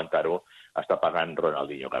sap comentar-ho, està pagant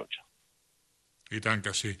Ronaldinho Gaucho. I tant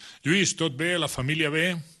que sí. Lluís, tot bé? La família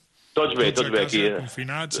bé? Tots bé aquí.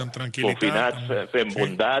 Confinats, amb tranquil·litat. Confinats, fent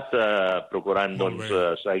bondat, procurant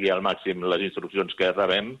seguir al màxim les instruccions que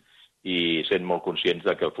rebem i sent molt conscients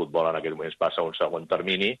que el futbol en aquest moment passa a un segon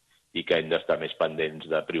termini i que hem d'estar més pendents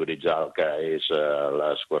de prioritzar el que és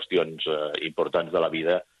les qüestions importants de la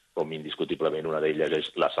vida, com indiscutiblement una d'elles és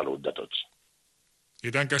la salut de tots. I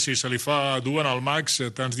tant que sí, se li fa dur al Max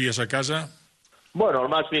tants dies a casa. Bueno, el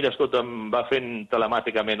Max, mira, escolta'm, va fent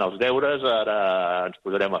telemàticament els deures, ara ens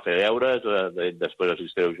posarem a fer deures, després els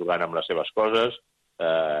esteu jugant amb les seves coses,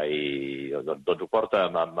 i doncs ho porta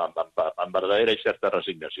amb verdadera i certa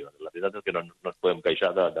resignació. La veritat és que no ens podem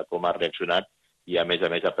queixar de com ha reaccionat i, a més,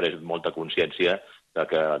 ha pres molta consciència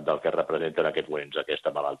del que representa en aquests moments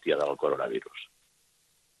aquesta malaltia del coronavirus.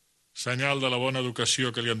 Senyal de la bona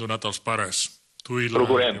educació que li han donat els pares.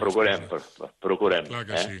 Procurem. Clar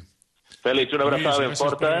que sí. Fèlix, una abraçada ben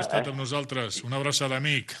forta. Gràcies per haver estat amb nosaltres. Una abraçada,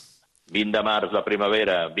 amic. 20 de març, la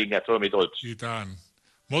primavera. Vinga, som-hi tots. I tant.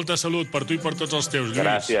 Molta salut per tu i per tots els teus, Lluís.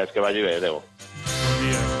 Gràcies, que vagi bé. Adéu. Bon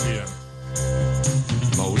dia.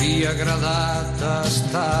 M'hauria agradat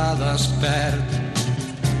estar despert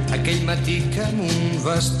aquell matí que amb un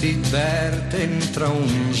vestit verd entre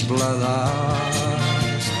uns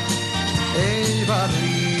bladats ell va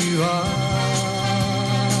arribar.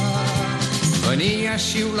 Venia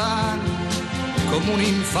xiulant com un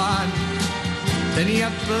infant, tenia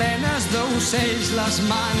plenes d'ocells les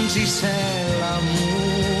mans i cel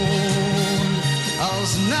amunt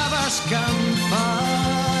els anava escampant.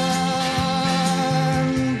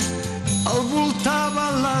 El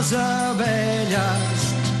voltaven les abelles,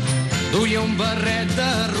 duia un barret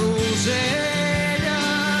de roselles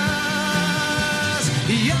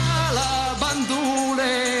i a la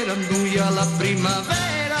bandolera em duia la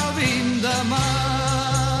primavera el 20 de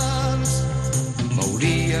març.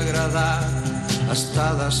 M'hauria agradat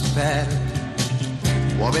estar despert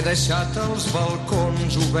o haver deixat els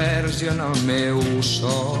balcons oberts i en el meu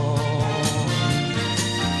son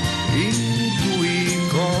intuir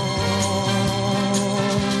com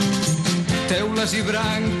teules i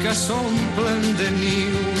branques s'omplen de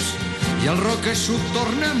nius i el roc eixut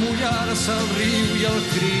torna a mullar-se al riu i el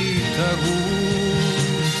crit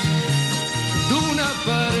agut d'una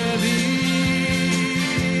perdiu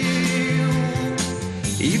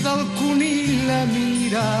i del conill la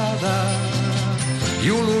mirada i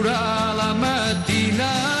olorar la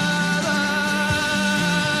matinada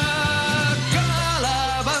que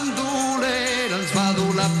la bandolera ens va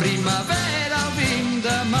dur la primavera el 20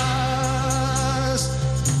 de març.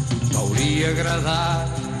 M'hauria agradat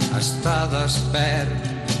estar despert,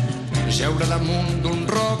 jeure damunt d'un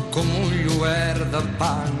roc com un lluert de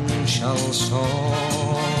panxa al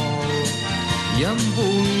sol i amb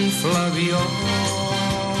un flabiol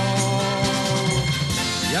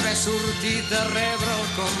i haver sortit a rebre'l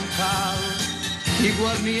com cal i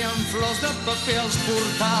guarnir amb flors de paper els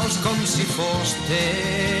portals com si fos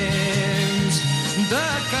temps de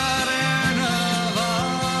Carnaval.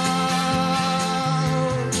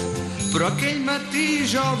 Però aquell matí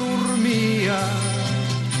jo dormia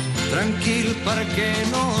tranquil perquè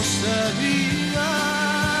no sabia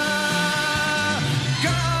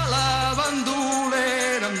que la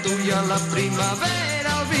bandolera em duia la primavera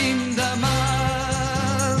el 20 de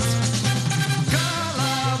març, que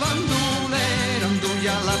la bandolera em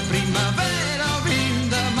duia la primavera el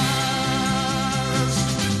 20 de març.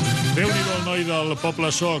 Déu-n'hi-do el noi del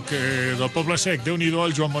Poble Sec, Déu-n'hi-do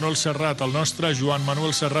el Joan Manuel Serrat, el nostre Joan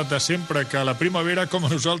Manuel Serrat de sempre, que la primavera, com a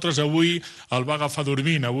nosaltres avui, el va agafar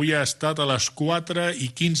dormint. Avui ha estat a les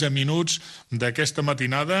 4:15 d'aquesta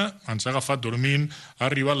matinada, ens ha agafat dormint, ha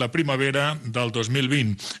arribat la primavera del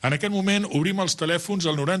 2020. En aquest moment obrim els telèfons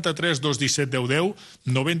al 93 217 1010,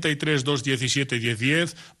 93 217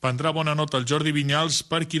 1010, prendrà bona nota el Jordi Vinyals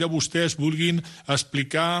per qui de vostès vulguin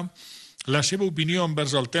explicar la seva opinió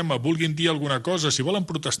envers el tema, vulguin dir alguna cosa, si volen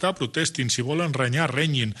protestar, protestin, si volen renyar,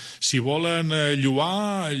 renyin, si volen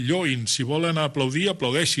lloar, lloin, si volen aplaudir,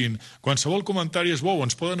 aplaudeixin. Qualsevol comentari és bo,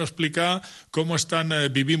 ens poden explicar com estan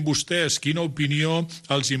vivint vostès, quina opinió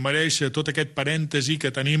els hi mereix tot aquest parèntesi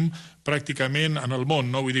que tenim pràcticament en el món,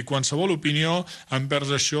 no? Vull dir, qualsevol opinió envers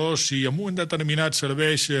això, si en un moment determinat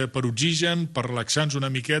serveix per oxigen, per relaxar-nos una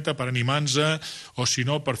miqueta, per animar-nos, o si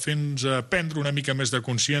no, per fer-nos prendre una mica més de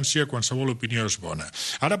consciència, qualsevol opinió és bona.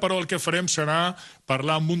 Ara, però, el que farem serà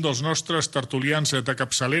parlar amb un dels nostres tertulians de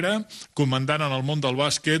capçalera, comandant en el món del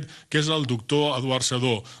bàsquet, que és el doctor Eduard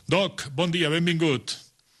Sedó. Doc, bon dia, benvingut.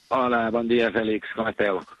 Hola, bon dia, Fèlix, com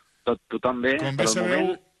esteu? Tothom bé? Com bé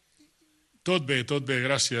sabeu... Tot bé,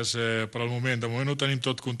 gràcies per al moment. De moment ho tenim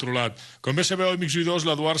tot controlat. Com bé sabeu, amics i oïdors,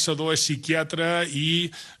 l'Eduard Sedó és psiquiatre i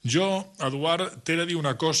jo, Eduard, t'he de dir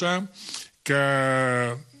una cosa que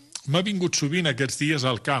m'ha vingut sovint aquests dies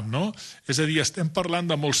al cap, no? És a dir, estem parlant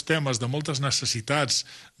de molts temes, de moltes necessitats,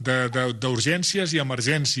 d'urgències i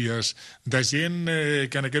emergències, de gent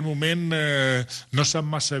que en aquest moment no sap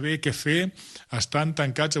massa bé què fer, estan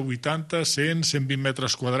tancats a 80, 100, 120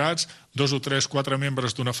 metres quadrats, 2 o 3, 4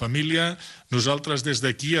 membres d'una família. Nosaltres des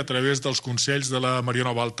d'aquí, a través dels consells de la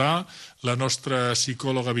Mariona Baltà, la nostra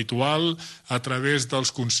psicòloga habitual, a través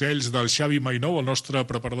dels consells del Xavi Mainou, el nostre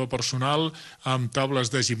preparador personal, amb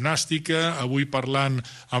taules de gimnàstica, avui parlant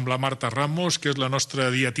amb la Marta Ramos, que és la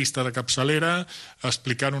nostra dietista de capçalera,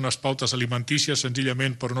 explicant unes pautes alimentícies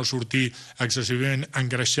senzillament per no sortir excessivament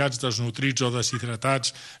engreixats, desnutrits o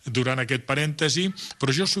deshidratats durant aquest parèntesi.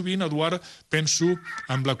 Però jo sovint, Eduard, penso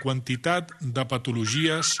en la quantitat de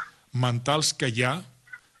patologies mentals que hi ha,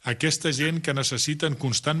 aquesta gent que necessiten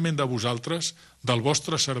constantment de vosaltres, del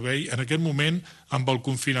vostre servei, en aquest moment, amb el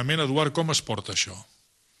confinament. Eduard, com es porta això?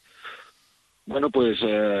 Bueno, pues,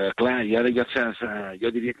 clar, hi ha diverses,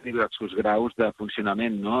 jo diria que diversos graus de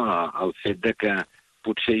funcionament, no? El fet de que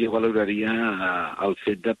potser jo valoraria el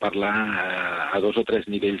fet de parlar a 2 o 3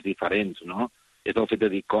 nivells diferents, no? És el fet de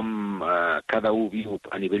dir com cada un viu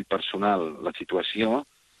a nivell personal la situació,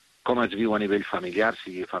 com es viu a nivell familiar,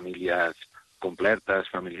 sigui famílies completes,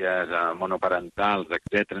 famílies monoparentals,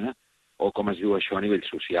 etc., o com es viu això a nivell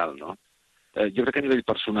social, no? Jo crec que a nivell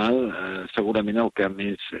personal segurament el que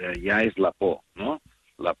més hi ha és la por, no?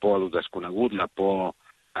 La por a lo desconegut, la por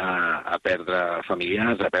a perdre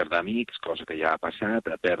familiars, a perdre amics, cosa que ja ha passat,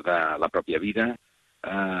 a perdre la pròpia vida,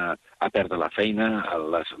 a perdre la feina,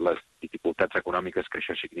 les dificultats econòmiques que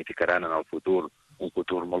això significaran en el futur, un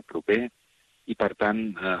futur molt proper, i per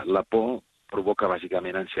tant la por provoca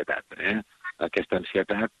bàsicament ansietat. Aquesta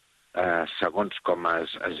ansietat, segons com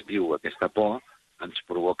es viu aquesta por, ens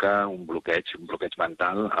provoca un bloqueig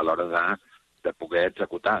mental a l'hora de poder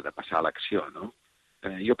executar, de passar a l'acció, no?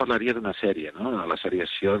 Jo parlaria d'una sèrie, no? La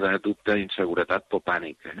seriació de dubte, inseguretat, por,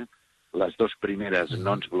 pànic. Les 2 primeres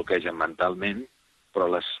no ens bloquegen mentalment, però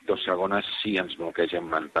les 2 segones sí ens bloquegen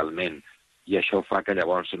mentalment, i això fa que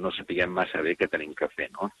llavors no sapiguem massa bé què tenim que fer,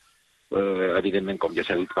 no? Evidentment, com ja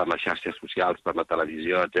s'ha dit per les xarxes socials, per la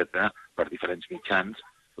televisió, etc., per diferents mitjans,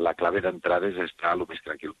 la clave d'entrada és estar el més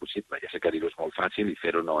tranquil possible. Ja sé que dir-ho és molt fàcil i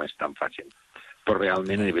fer-ho no és tan fàcil. Però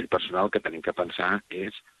realment, a nivell personal, el que tenim que pensar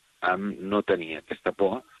és en no tenir aquesta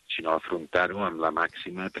por, sinó afrontar-ho amb la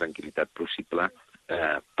màxima tranquil·litat possible,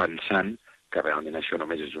 pensant que realment això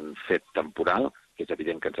només és un fet temporal, que és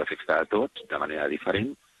evident que ens afecta a tots de manera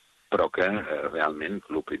diferent, però que realment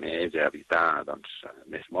el primer és evitar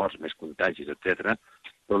més morts, més contagis, etc.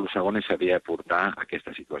 Però el segon és saber aportar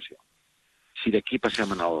aquesta situació. Si d'aquí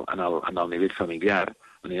passem en el nivell familiar,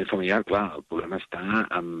 clar, el problema està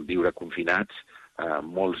en viure confinats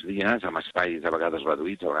molts dies, amb espais a vegades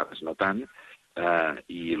reduïts, a vegades no tant,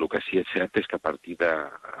 i el que sí és cert és que a partir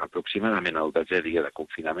d'aproximadament el 10è dia de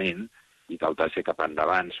confinament, i del 10è cap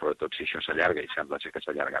endavant, sobretot si això s'allarga, i sembla ser que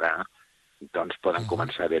s'allargarà, doncs poden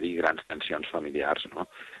començar a haver-hi grans tensions familiars, no?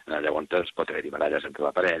 Llavors pot haver-hi baralles entre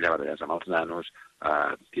la parella, baralles amb els nanos,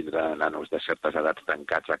 tindre nanos de certes edats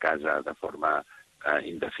tancats a casa de forma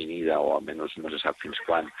indefinida o almenys no se sap fins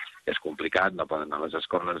quan és complicat, no poden anar a les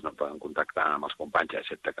escoles, no poden contactar amb els companys,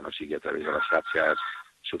 excepte que no sigui a través de les xarxes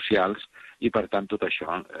socials, i per tant tot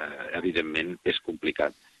això, evidentment, és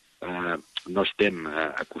complicat. No estem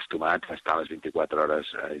acostumats a estar les 24 hores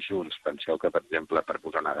junts. Penseu que, per exemple, per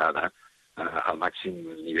posar una dada, el màxim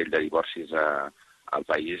nivell de divorcis al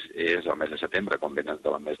país és el mes de setembre, quan venen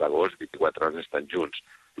del mes d'agost, 24 hores estan junts,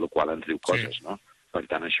 el qual ens diu coses, no? Per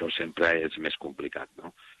tant, això sempre és més complicat,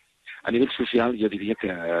 no? A nivell social, jo diria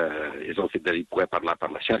que és el fet de poder parlar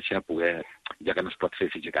per la xarxa, ja que no es pot fer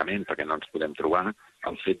físicament perquè no ens podem trobar,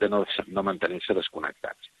 el fet de no mantenir-se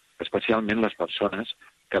desconnectats, especialment les persones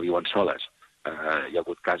que viuen soles. Hi ha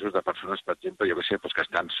hagut casos de persones, per exemple, que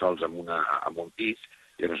estan sols en un pis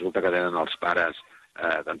i resulta que tenen els pares,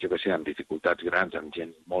 amb dificultats grans, amb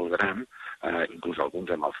gent molt gran, inclús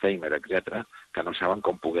alguns amb Alzheimer, etc., que no saben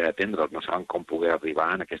com poder atendre'ls, no saben com poder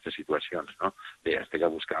arribar en aquestes situacions, no? Bé, has de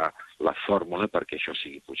buscar la fórmula perquè això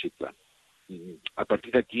sigui possible. A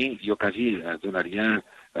partir d'aquí, jo quasi donaria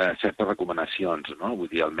certes recomanacions, no? Vull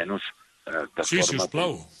dir, almenys de forma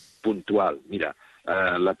puntual. Mira,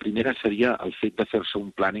 la primera seria el fet de fer-se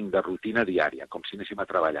un planning de rutina diària, com si anéssim a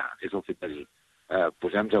treballar. És el fet de dir,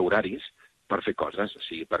 posem-nos horaris per fer coses,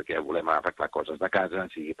 sigui perquè volem arreglar coses de casa,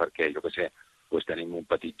 sigui perquè, tenim un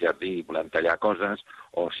petit jardí i volem tallar coses,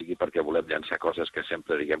 o sigui perquè volem llançar coses que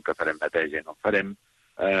sempre diguem que farem neteja i no farem,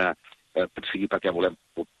 sigui perquè volem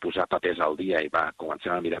posar papers al dia i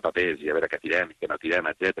comencem a mirar papers i a veure què tirem i què no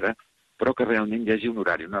tirem, etc. Però que realment hi hagi un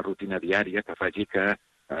horari, una rutina diària que faci que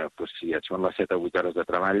si et són les 7 o 8 hores de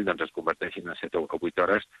treball, doncs es converteixin en 7 o 8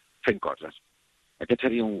 hores fent coses. Aquest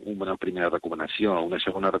seria una primera recomanació. Una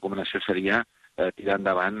segona recomanació seria tirar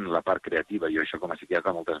endavant la part creativa. Jo això com a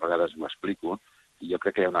psiquiatre moltes vegades ho explico, I jo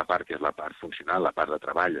crec que hi ha una part que és la part funcional, la part de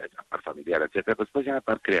treball, la part familiar, etc. Però després hi ha una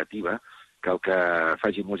part creativa, que el que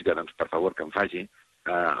faci música, doncs per favor que en faci,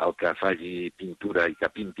 el que faci pintura i que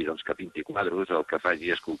pinti, doncs que pinti quadros, el que faci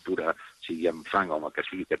escultura, sigui amb fang o amb el que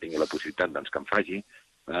sigui que tingui la possibilitat, doncs que en faci,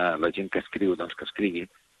 la gent que escriu, doncs que escrigui,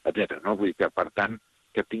 etc. No? Vull dir que, per tant,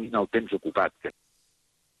 que tinguin el temps ocupat.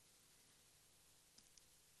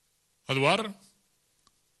 Eduard?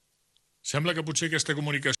 Sembla que potser aquesta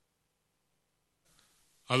comunicació...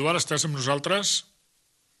 Eduard, estàs amb nosaltres?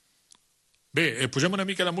 Bé, posem una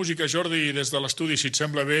mica de música, Jordi, des de l'estudi, si et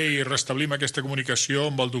sembla bé, i restablim aquesta comunicació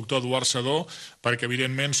amb el doctor Eduard Sedó, perquè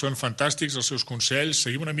evidentment són fantàstics els seus consells.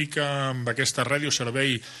 Seguim una mica amb aquesta ràdio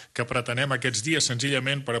servei que pretenem aquests dies,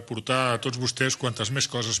 senzillament per aportar a tots vostès quantes més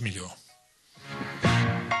coses millor.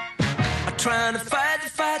 I'm trying to fight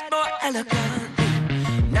the fight more elegantly.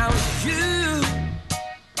 Now it's you.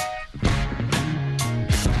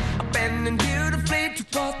 I'm bending beautifully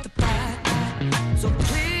toward the fight. So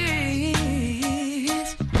please,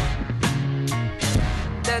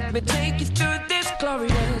 let me take you through this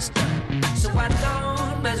glorious time. So I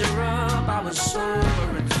don't measure up, I was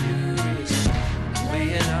sober and furious,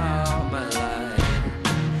 weighing out my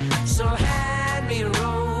life. So hand me a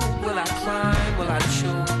rope, will I climb, will I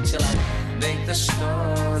choke, till I make the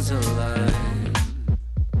stars alive.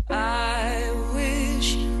 I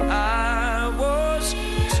wish I was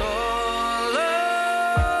taller.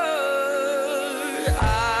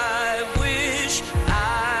 I wish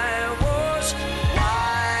I was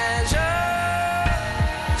wiser.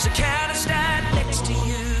 So can I stand next to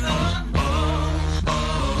you?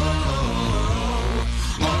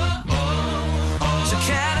 So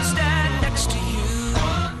can I stand next to you?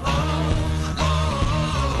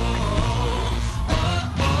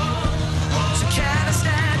 So can I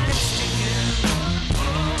stand next to you?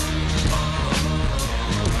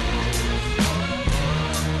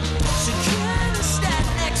 So can I stand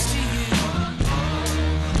next to you?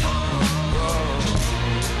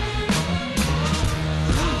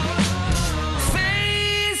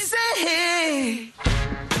 Face it,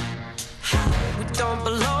 we don't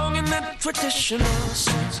belong in the traditional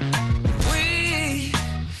sense. We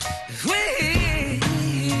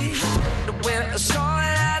we're as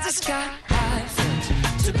solid as a sky fence,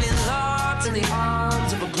 to be locked in the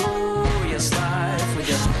arms of a glorious life with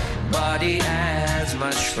your body as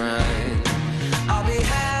my shrine. I'll be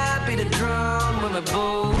happy to drown when we're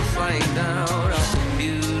both flying down, I'll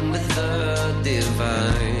commune with the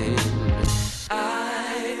divine.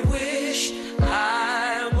 I wish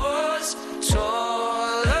I was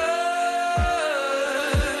taller.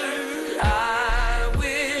 I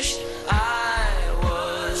wish I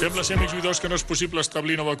was. Sembla ser, amics oïdors, que no és possible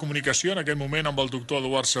establir nova comunicació en aquest moment amb el doctor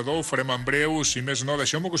Eduard Sedó. Ho farem en breu. Si més no,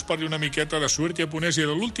 deixeu-me que us parli una miqueta de Suerte Japonès i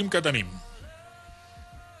de l'últim que tenim.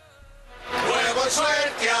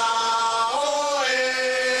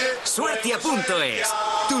 Suertia.es,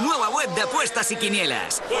 tu nueva web de apuestas y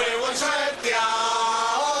quinielas. Juego en Suertia,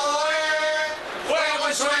 juego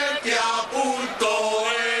en Suertia.es.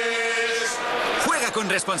 Juega con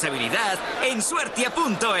responsabilidad en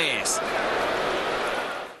Suertia.es.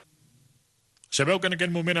 Sabeu que en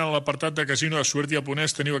aquest moment en l'apartat de casino de Suerte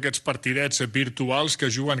Japonès teniu aquests partidets virtuals que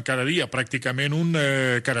juguen cada dia, pràcticament un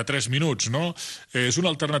cada 3 minuts, no? És una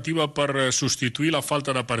alternativa per substituir la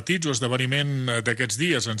falta de partits o esdeveniment d'aquests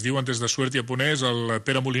dies. Ens diuen des de Suerte Japonès, el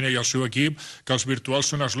Pere Moliner i el seu equip, que els virtuals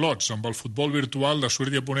són slots. Amb el futbol virtual de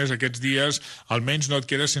Suerte Japonès aquests dies almenys no et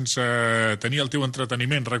quedes sense tenir el teu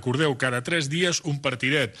entreteniment. Recordeu, cada 3 dies un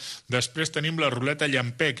partidet. Després tenim la ruleta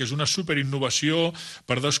Llampec, que és una superinnovació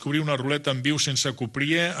per descobrir una ruleta en viu sense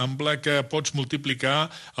copria, amb la que pots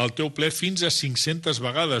multiplicar el teu ple fins a 500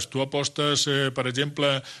 vegades. Tu apostes, per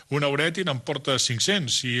exemple, una horeta i n'emportes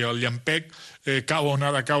 500. Si el llampec cau on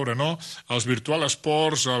ha de caure, no? Els Virtual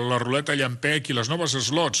Sports, la ruleta llampec i les noves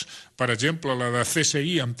slots, per exemple, la de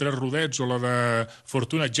CSI amb 3 rodets o la de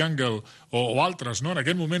Fortuna Jungle o altres, no? En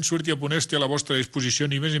aquest moment Suerte Japonès té a la vostra disposició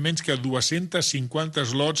ni més ni menys que 250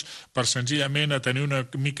 slots per senzillament tenir una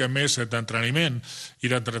mica més d'entrenament i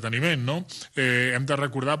d'entreteniment, no? Hem de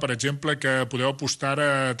recordar, per exemple, que podeu apostar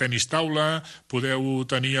a tenis taula, podeu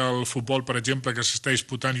tenir el futbol, per exemple, que s'està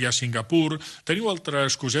disputant ja a Singapur, teniu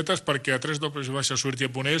altres cosetes perquè a 3W Suerte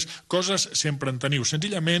Japonès coses sempre en teniu,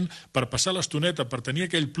 senzillament per passar l'estoneta, per tenir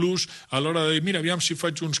aquell plus a l'hora de dir, mira, aviam si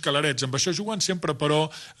faig uns calarets, amb això jugant sempre,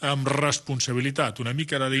 però amb responsabilitat, una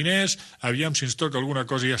mica de diners, aviam si ens toca alguna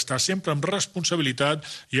cosa i ja està, sempre amb responsabilitat,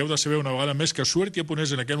 i heu de saber una vegada més que Suerte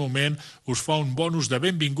Japonès en aquest moment us fa un bonus de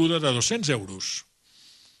benvinguda de 200 euros.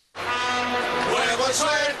 Juego en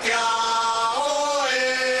Suertia,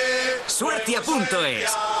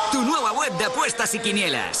 Suertia.es, tu nueva web de apuestas y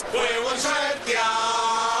quinielas. Juego en Suertia,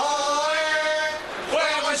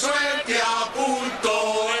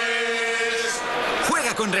 juegoensuertia.es.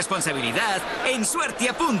 Juega con responsabilidad en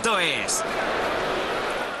suertia.es.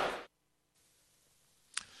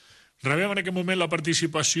 Rebem en aquest moment la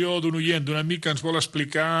participació d'un oient, d'un amic que ens vol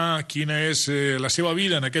explicar quina és la seva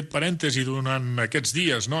vida en aquest parèntesi durant aquests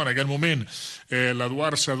dies, no? En aquest moment.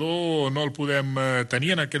 L'Eduard Sedó no el podem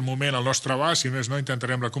tenir en aquest moment al nostre abast, si més no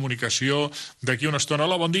intentarem la comunicació d'aquí una estona.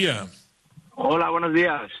 Hola, bon dia. Hola, buenos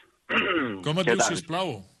días. Com et dius,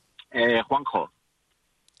 sisplau? Juanjo.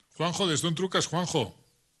 Juanjo, des d'on truques, Juanjo?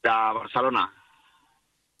 De Barcelona.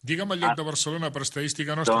 Digue'm el lloc de Barcelona per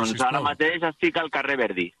estadística nostra, doncs sisplau. ara mateix estic al carrer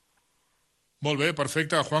Verdi. Molt bé,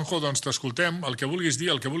 perfecte. Juanjo, doncs t'escoltem. El que vulguis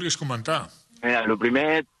dir, el que vulguis comentar. Mira, el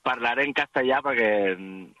primer parlaré en castellà perquè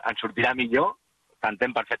ens sortirà millor,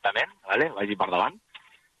 t'entenc perfectament, ¿vale? Vagi per davant.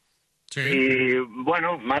 Sí. Y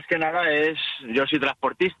bueno, más que nada yo soy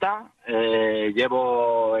transportista,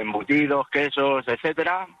 llevo embutidos, quesos,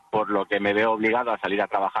 etcétera, por lo que me veo obligado a salir a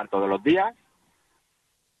trabajar todos los días.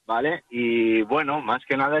 ¿Vale? Y bueno, más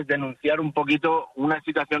que nada es denunciar un poquito una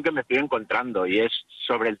situación que me estoy encontrando y es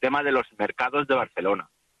sobre el tema de los mercados de Barcelona.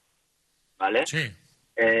 ¿Vale? Sí.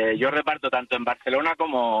 Yo reparto tanto en Barcelona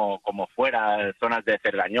como fuera, zonas de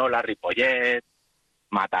Cerdañola, Ripollet,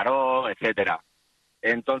 Mataró, etcétera.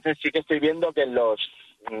 Entonces sí que estoy viendo que en los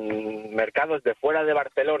mercados de fuera de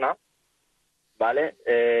Barcelona, ¿vale?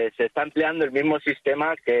 Se está empleando el mismo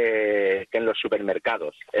sistema que en los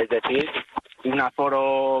supermercados. Es decir, un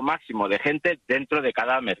aforo máximo de gente dentro de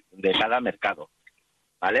cada mercado,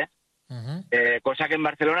 ¿vale? Cosa que en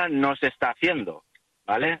Barcelona no se está haciendo,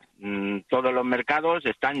 ¿vale? Todos los mercados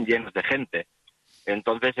están llenos de gente.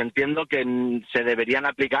 Entonces entiendo que se deberían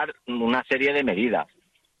aplicar una serie de medidas.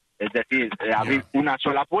 Es decir, abrir una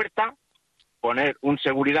sola puerta, poner un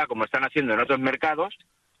seguridad como están haciendo en otros mercados,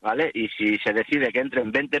 ¿vale? Y si se decide que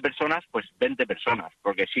entren 20 personas, pues 20 personas.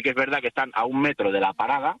 Porque sí que es verdad que están a 1 metro de la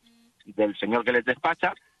parada del señor que les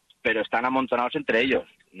despacha, pero están amontonados entre ellos.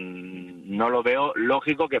 No lo veo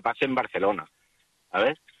lógico que pase en Barcelona,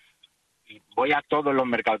 ¿sabes? Y voy a todos los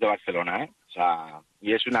mercados de Barcelona, ¿eh? O sea,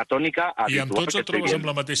 y és una tònica habitual. I amb tots et trobes amb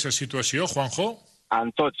la mateixa situació, Juanjo?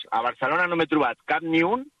 Amb tots. A Barcelona no m'he trobat cap ni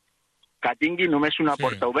un que tingui només una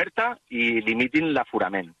porta oberta i limitin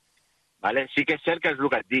l'aforament. ¿Vale? Sí que és cert que és el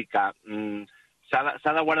que et dic, que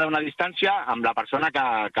s'ha de guardar una distància amb la persona que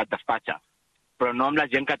et despatxa, però no amb la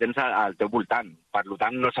gent que tens al teu voltant. Per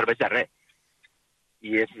tant, no serveix de res.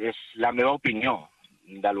 I és la meva opinió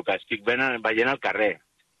del que estic veient al carrer,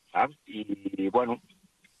 saps? I bueno,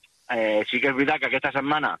 sí que és veritat que aquesta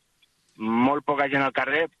setmana molt poca gent al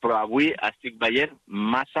carrer, però avui estic veient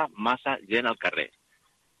massa gent al carrer.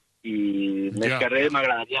 I més que res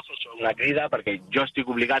m'agradaria fer una crida perquè jo estic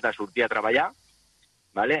obligat a sortir a treballar,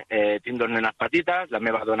 ¿vale? Tinc 2 nenes petites, la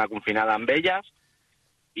meva dona confinada amb elles,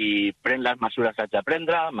 i prenc les mesures que haig de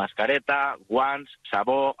prendre, mascareta, guants,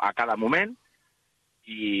 sabó, a cada moment,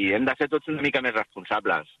 i hem de ser tots una mica més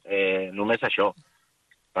responsables. Només això,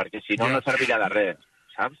 perquè si no, no servirà de res,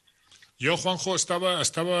 saps? Jo, Juanjo,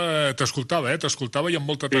 t'escoltava, t'escoltava i amb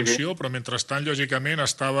molta atenció, però mentrestant, lògicament,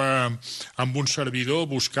 estava amb un servidor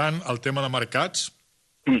buscant el tema de mercats,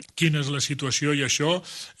 quina és la situació i això.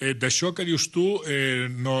 D'això que dius tu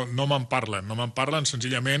no me'n parlen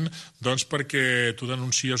senzillament doncs perquè tu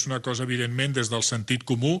denuncies una cosa evidentment des del sentit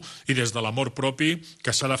comú i des de l'amor propi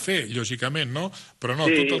que s'ha de fer, lògicament, no? Però no,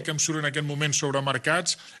 tot el que em surt en aquest moment sobre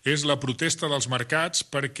mercats és la protesta dels mercats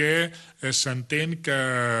perquè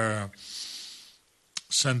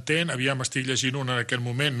s'entén, aviam, estic llegint un en aquest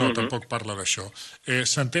moment, no, tampoc parla d'això.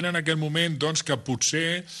 S'entén en aquest moment, doncs, que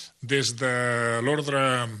potser des de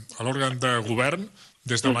l'òrgan de govern,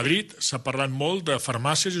 des de Madrid, s'ha parlat molt de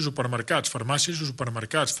farmàcies i supermercats, farmàcies i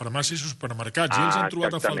supermercats, farmàcies i supermercats, i ells han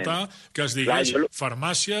trobat a faltar que es digués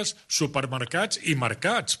farmàcies, supermercats i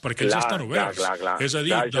mercats, perquè ells estan oberts. És a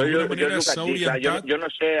dir, d'alguna manera s'ha orientat,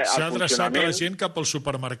 s'ha adreçat a la gent cap als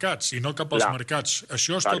supermercats i no cap als mercats.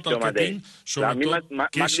 Això és tot el que tinc, sobretot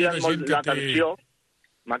queixa de gent que té...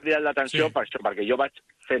 M'ha cridat l'atenció per això, perquè jo vaig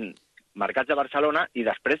fent mercats de Barcelona i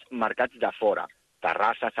després mercats de fora,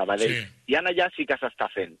 Terrassa, Sabadell, i allà sí que s'està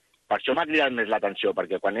fent. Per això m'ha cridat més l'atenció,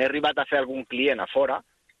 perquè quan he arribat a fer algun client a fora,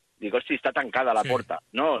 dic, hosti, està tancada la porta.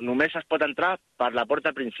 No, només es pot entrar per la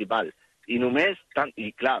porta principal. I només,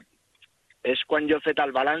 i clar, és quan jo he fet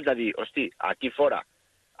el balanç de dir, hosti, aquí fora,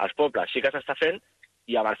 als pobles sí que s'està fent,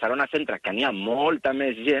 i a Barcelona Centre, que n'hi ha molta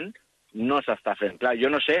més gent, no s'està fent. Clar,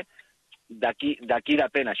 jo no sé d'aquí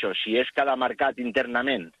depèn això, si és cada mercat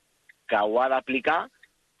internament que ho ha d'aplicar,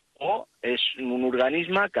 o és un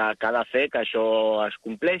organisme que ha de fer que això es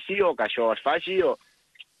compleixi o que això es faci.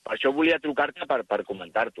 Per això volia trucar-te per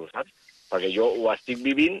comentar-t'ho, saps? Perquè jo ho estic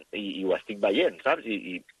vivint i ho estic veient, saps?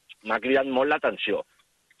 I m'ha cridat molt l'atenció,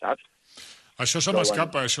 saps? Això se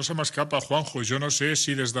m'escapa, Juanjo. Jo no sé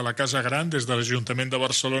si des de la Casa Gran, des de l'Ajuntament de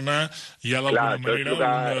Barcelona, hi ha d'alguna manera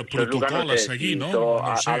un protocol a seguir, no?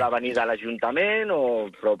 No sé. Ha de venir de l'Ajuntament,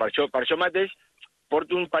 però per això mateix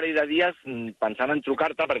porto un parell de dies pensant en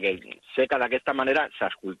trucar-te, perquè sé que d'aquesta manera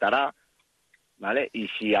s'escoltarà, vale? I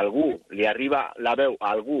si a algú li arriba la veu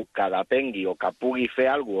a algú que depengui o que pugui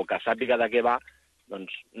fer alguna cosa o que sàpiga de què va,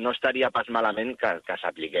 doncs no estaria pas malament que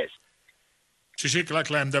s'apliqués. Sí, clar,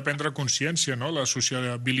 hem de prendre consciència, no? La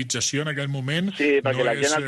sociabilització en aquell moment... Sí, perquè la gent